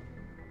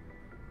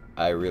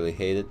 I really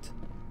hate it.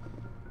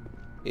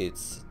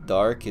 It's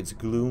dark, it's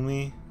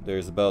gloomy.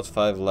 There's about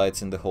 5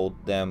 lights in the whole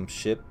damn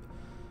ship.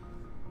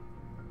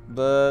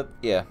 But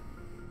yeah.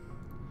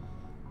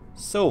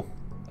 So,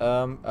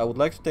 I would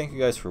like to thank you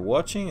guys for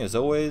watching. As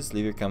always,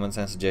 leave your comments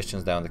and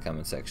suggestions down in the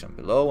comment section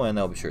below, and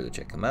I'll be sure to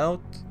check them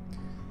out.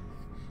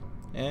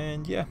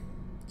 And yeah,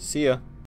 see ya.